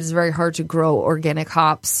it is very hard to grow organic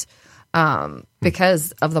hops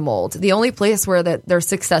because of the mold. The only place where that they're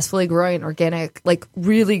successfully growing organic, like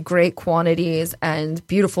really great quantities and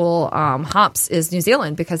beautiful hops is New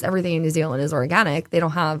Zealand because everything in New Zealand is organic. They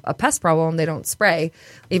don't have a pest problem. They don't spray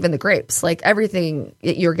even the grapes. Like everything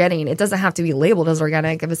that you're getting, it doesn't have to be labeled as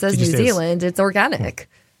organic. If it says It New just is. Zealand, it's organic.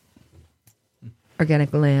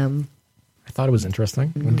 Organic lamb. I thought it was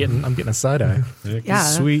interesting. I'm getting a side eye. Yeah.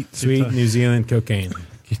 Sweet New Zealand cocaine.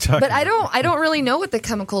 But I don't really know what the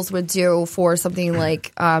chemicals would do for something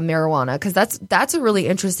like marijuana because that's a really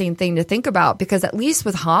interesting thing to think about because at least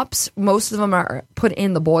with hops, most of them are put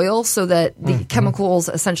in the boil so that the chemicals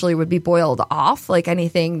essentially would be boiled off, like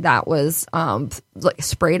anything that was like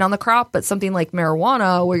sprayed on the crop. But something like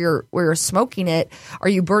marijuana, where you're smoking it, are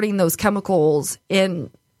you burning those chemicals in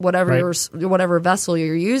whatever whatever vessel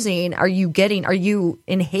you're using? Are you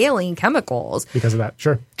inhaling chemicals? Because of that,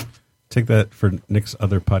 sure. Take that for Nick's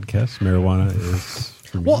other podcast. Marijuana is.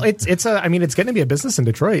 For me. Well, it's going to be a business in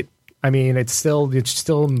Detroit. I mean, it's still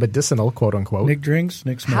medicinal, quote unquote. Nick drinks,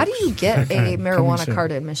 Nick smokes. How do you get a marijuana soon.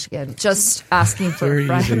 card in Michigan? Just asking for Very a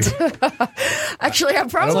friend. easy. Actually, I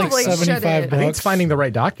probably like should. $75. I think it's finding the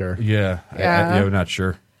right doctor. Yeah, Yeah. I'm not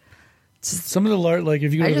sure. Some of the like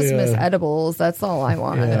if you go I to just the, miss edibles. That's all I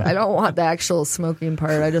want. Yeah. I don't want the actual smoking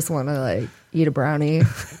part. I just want to like eat a brownie.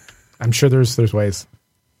 I'm sure there's ways.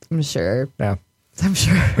 I'm sure. Yeah. I'm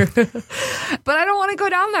sure. But I don't want to go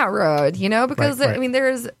down that road, because Right. I mean,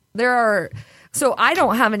 there are. So I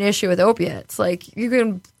don't have an issue with opiates. Like, you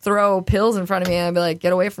can throw pills in front of me and I'd be like,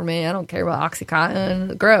 get away from me. I don't care about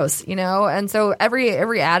Oxycontin. Gross, And so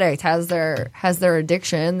every addict has their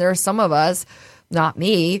addiction. There are some of us, not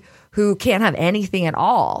me, who can't have anything at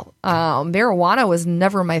all. Marijuana was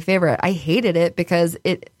never my favorite. I hated it because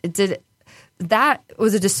that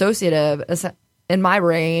was a dissociative in my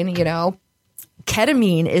brain,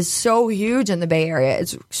 Ketamine is so huge in the Bay Area.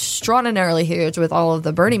 It's extraordinarily huge with all of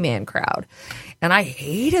the Burning Man crowd. And I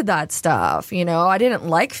hated that stuff. I didn't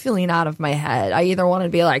like feeling out of my head. I either wanted to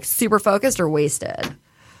be like super focused or wasted.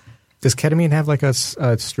 Does ketamine have like a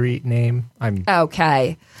street name?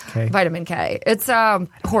 Okay. Okay. Vitamin K. It's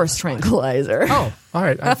horse tranquilizer. Oh, all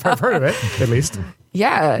right. I've heard of it, at least.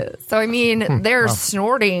 Yeah. So, I mean, they're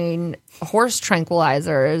snorting horse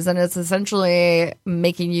tranquilizers, and it's essentially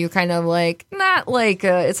making you kind of like, not like,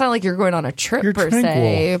 it's not like you're going on a trip You're per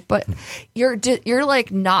se, but you're like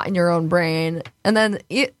not in your own brain. And then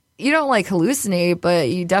you don't like hallucinate, but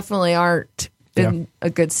you definitely aren't in a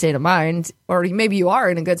good state of mind. Or maybe you are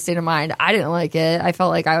in a good state of mind. I didn't like it. I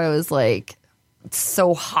felt like I was like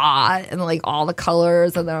so hot and like all the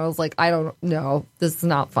colors, and then I was like, I don't know, this is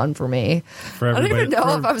not fun for me. I don't even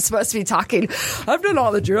know if I'm supposed to be talking. I've done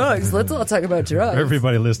all the drugs. Let's all talk about drugs.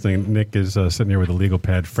 Everybody listening, Nick is sitting here with a legal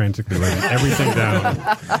pad, frantically writing everything down.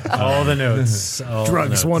 All the notes.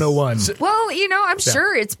 Drugs 101. Well, I'm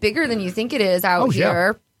sure it's bigger than you think it is out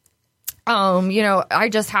here. I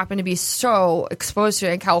just happen to be so exposed to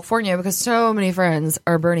it in California because so many friends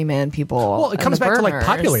are Burning Man people. Well, it comes back to like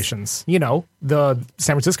populations. The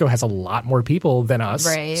San Francisco has a lot more people than us,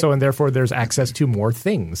 Right. So and therefore there's access to more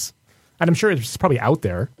things, and I'm sure it's probably out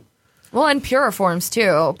there. Well, and pure forms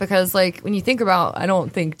too, because like when you think about, I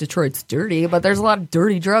don't think Detroit's dirty, but there's a lot of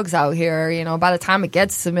dirty drugs out here. By the time it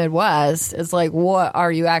gets to the Midwest, it's like, what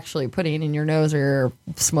are you actually putting in your nose or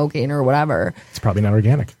smoking or whatever? It's probably not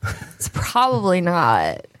organic. It's probably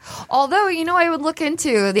not. Although, I would look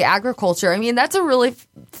into the agriculture. I mean, that's a really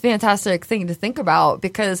fantastic thing to think about,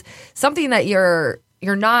 because something that you're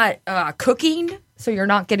not cooking, so you're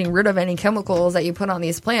not getting rid of any chemicals that you put on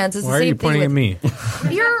these plants. It's Why the are same you pointing at thing me?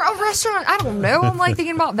 You're a restaurant. I don't know. I'm like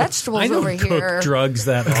thinking about vegetables I don't over cook here. drugs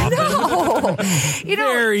that often. No.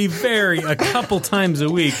 Very, very, a couple times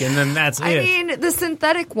a week, and then that's I it. mean, the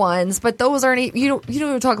synthetic ones, but those aren't. You don't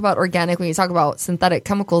even talk about organic when you talk about synthetic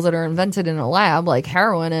chemicals that are invented in a lab, like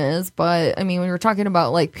heroin is. But I mean, when you're talking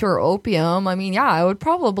about like pure opium, I mean, yeah, I would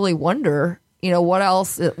probably wonder, what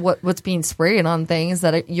else, what's being sprayed on things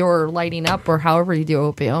that you're lighting up, or however you do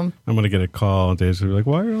opium. I'm going to get a call, and Dave's going to be like,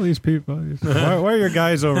 why are all these people, why are your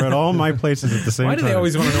guys over at all my places at the same Why time? do they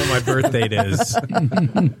always want to know what my birth date is?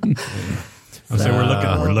 I'll say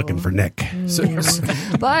we're looking for Nick.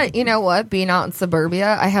 But you know what? Being out in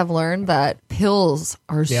suburbia, I have learned that pills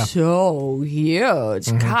are so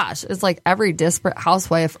huge. Gosh, it's like every desperate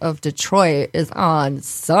housewife of Detroit is on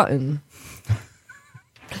something.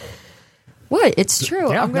 What? It's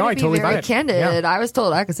true. Yeah, I'm going I to be totally buy very it. candid. Yeah. I was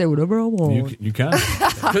told I could say whatever I want. You can.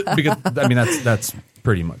 Because, I mean, that's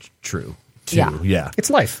pretty much true, too. Yeah. Yeah. It's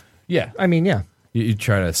life. Yeah. I mean, yeah. You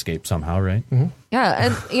try to escape somehow, right?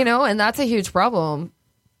 Yeah, and and that's a huge problem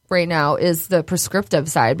right now is the prescriptive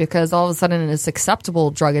side, because all of a sudden it's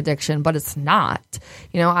acceptable drug addiction, but it's not.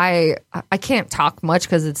 I can't talk much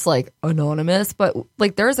because it's like anonymous, but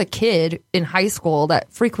like there's a kid in high school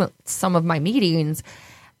that frequents some of my meetings,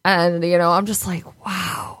 and I'm just like,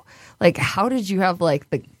 wow. Like, how did you have like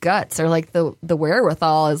the guts or like the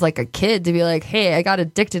wherewithal as like a kid to be like, hey, I got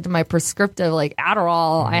addicted to my prescriptive like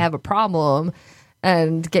Adderall, I have a problem,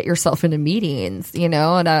 and get yourself into meetings,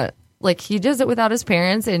 and like he does it without his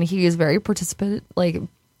parents, and he is very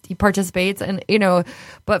he participates, and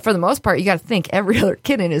but for the most part, you got to think every other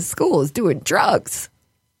kid in his school is doing drugs,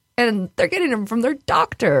 and they're getting them from their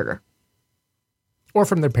doctor Or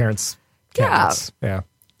from their parents' cabinets. Yeah.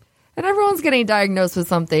 and everyone's getting diagnosed with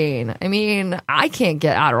something. I mean, I can't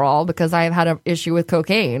get Adderall because I've had an issue with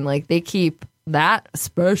cocaine. Like they keep that,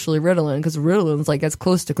 especially Ritalin, because Ritalin's like as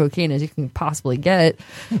close to cocaine as you can possibly get.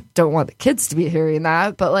 Don't want the kids to be hearing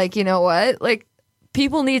that, but like, you know what? Like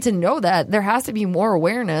people need to know that there has to be more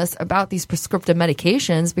awareness about these prescriptive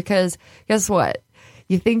medications, because guess what?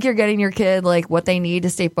 You think you're getting your kid like what they need to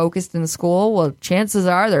stay focused in school? Well, chances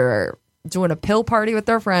are they're doing a pill party with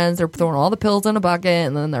their friends. They're throwing all the pills in a bucket,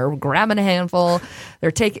 and then they're grabbing a handful.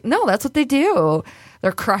 No, that's what they do.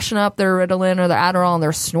 They're crushing up their Ritalin or their Adderall, and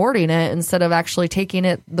they're snorting it instead of actually taking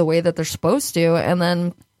it the way that they're supposed to. And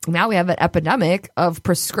then now we have an epidemic of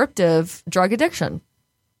prescriptive drug addiction.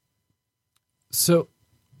 So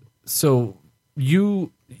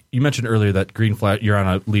you mentioned earlier that Green Flash, you're on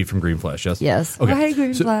a leave from Green Flash, yes? Yes. Okay. Hey,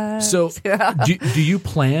 Green Flash. So do you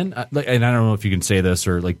plan, and I don't know if you can say this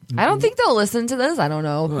or like. I don't think they'll listen to this. I don't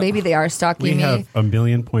know. Maybe they are stalking We me. have 1.5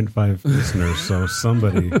 million listeners, so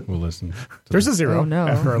somebody will listen. There's a zero Oh, no.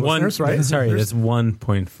 after our listeners, right? Sorry, that's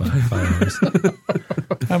 1.5 hours.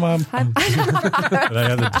 Hi, Mom. But I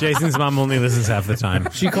have Jason's mom only listens half the time.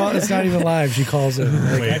 She calls. It's not even live. She calls it.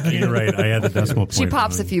 Like, Wait, you're right. I had the decimal point. She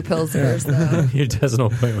pops a few pills first, though. Your decimal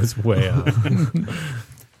point was way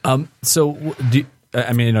off. So,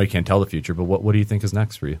 I mean, I know you can't tell the future, but what do you think is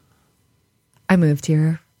next for you? I moved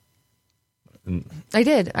here. I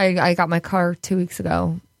did. I got my car 2 weeks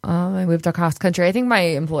ago. I moved across country. I think my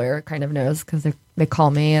employer kind of knows because they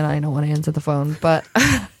call me and I don't want to answer the phone. But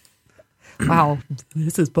wow,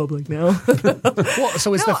 this is public now. Well,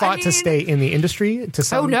 so is No, the thought I to mean- stay in the industry? To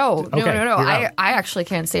some, Oh no. Okay, you're out. I actually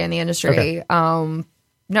can't stay in the industry. Okay.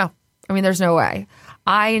 No, I mean, there's no way.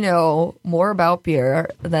 I know more about beer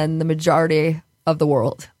than the majority of the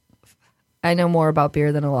world. I know more about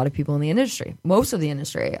beer than a lot of people in the industry. Most of the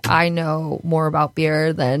industry. I know more about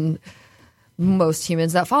beer than most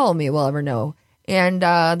humans that follow me will ever know. And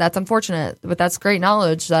that's unfortunate, but that's great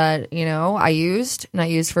knowledge that, I used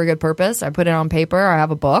for a good purpose. I put it on paper. I have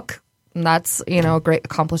a book. And that's, a great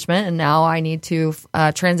accomplishment. And now I need to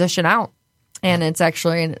transition out. And it's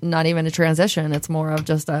actually not even a transition. It's more of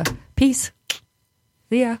just a piece.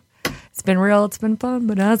 Yeah. It's been real. It's been fun,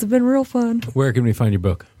 but it hasn't been real fun. Where can we find your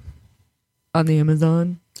book? On the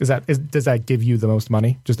Amazon. Does that give you the most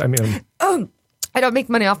money? I don't make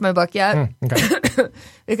money off my book yet. Okay.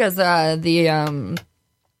 Because the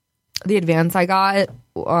advance I got,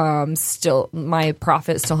 still my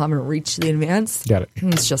profits still haven't reached the advance. Got it.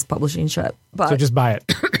 It's just publishing shit. But So just buy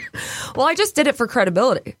it. well, I just did it for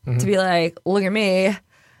credibility to be like, look at me,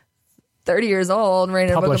 30 years old,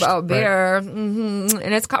 writing a book Published, about beer, and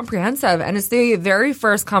it's comprehensive, and it's the very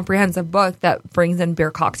first comprehensive book that brings in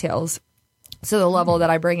beer cocktails. So the level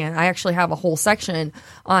that I bring in, I actually have a whole section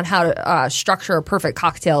on how to structure a perfect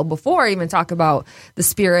cocktail before I even talk about the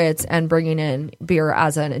spirits and bringing in beer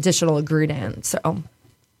as an additional ingredient. So,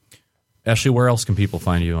 Ashley, where else can people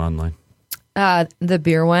find you online? the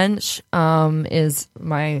Beer Wench is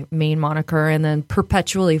my main moniker, and then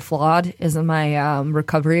Perpetually Flawed is my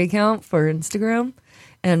recovery account for Instagram,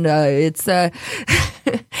 and it's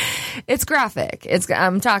it's graphic.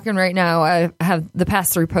 I'm talking right now. I have the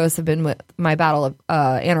past 3 posts have been with my battle of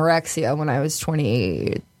anorexia when I was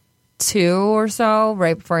 22 or so,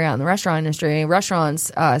 right before I got in the restaurant industry.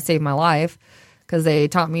 Restaurants saved my life because they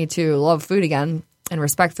taught me to love food again and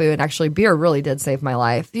respect food. Actually, beer really did save my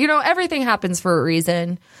life. Everything happens for a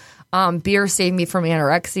reason. Beer saved me from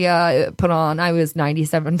anorexia. I was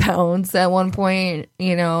 97 pounds at one point,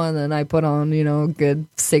 and then I put on, a good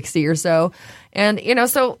 60 or so. And,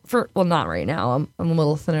 not right now. I'm a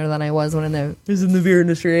little thinner than I was when I was in the beer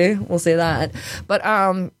industry. We'll say that. But,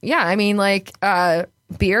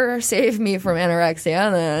 beer saved me from anorexia.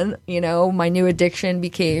 And then, my new addiction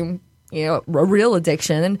became, a real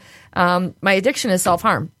addiction. My addiction is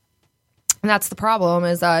self-harm. And that's the problem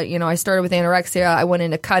is that, I started with anorexia. I went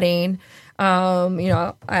into cutting.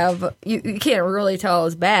 I have, you can't really tell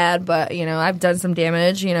it's bad, but, I've done some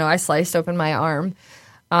damage. I sliced open my arm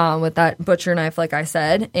with that butcher knife, like I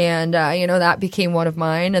said. And, that became one of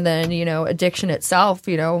mine. And then, addiction itself,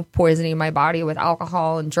 poisoning my body with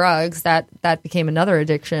alcohol and drugs, that became another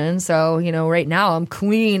addiction. So, right now I'm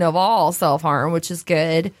clean of all self-harm, which is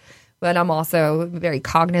good. But I'm also very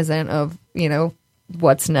cognizant of,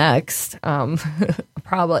 what's next.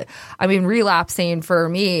 Relapsing for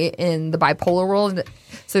me in the bipolar world.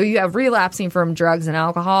 So you have relapsing from drugs and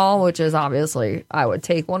alcohol, which is obviously I would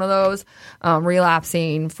take one of those.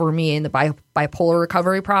 Relapsing for me in the bipolar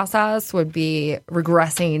recovery process would be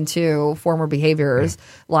regressing to former behaviors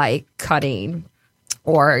like cutting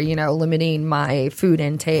or, limiting my food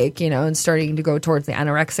intake, and starting to go towards the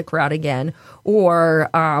anorexic route again, or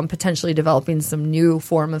potentially developing some new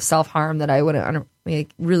form of self-harm that I wouldn't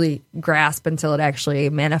really grasp until it actually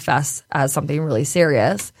manifests as something really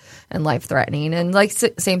serious and life-threatening. And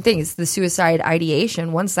same thing, it's the suicide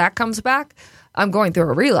ideation. Once that comes back, I'm going through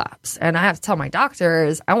a relapse. And I have to tell my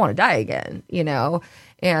doctors, I want to die again,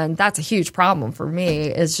 And that's a huge problem for me.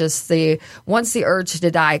 Is just once the urge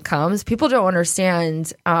to die comes, people don't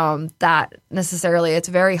understand that necessarily. It's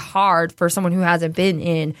very hard for someone who hasn't been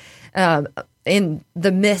in in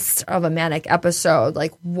the midst of a manic episode,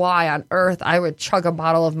 like why on earth I would chug a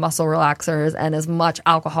bottle of muscle relaxers and as much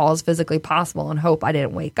alcohol as physically possible and hope I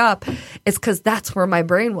didn't wake up. It's because that's where my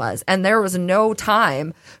brain was. And there was no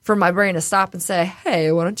time for my brain to stop and say,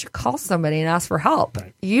 hey, why don't you call somebody and ask for help?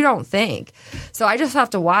 Right. You don't think. So I just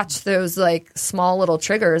have to watch those like small little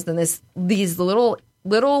triggers and these little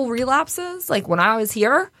relapses. Like when I was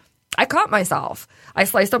here, I caught myself. I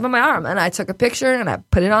sliced open my arm and I took a picture and I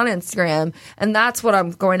put it on Instagram. And that's what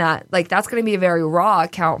I'm going at. Like, that's going to be a very raw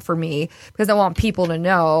account for me because I want people to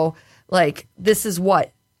know, like, this is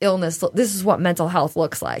what this is what mental health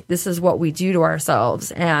looks like. This is what we do to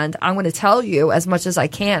ourselves. And I'm going to tell you as much as I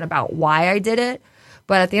can about why I did it.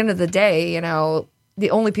 But at the end of the day, you know,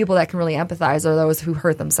 the only people that can really empathize are those who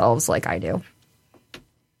hurt themselves like I do.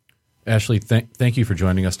 Ashley, thank you for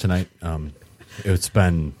joining us tonight. It's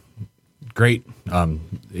been great.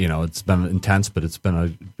 You know, it's been intense, but it's been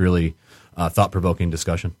a really thought-provoking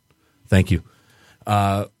discussion. Thank you.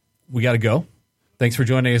 We got to go. Thanks for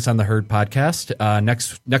joining us on the Herd Podcast.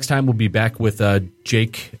 Next time we'll be back with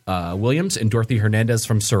Jake Williams and Dorothy Hernandez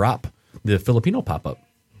from Serap, the Filipino pop-up.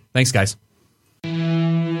 Thanks, guys.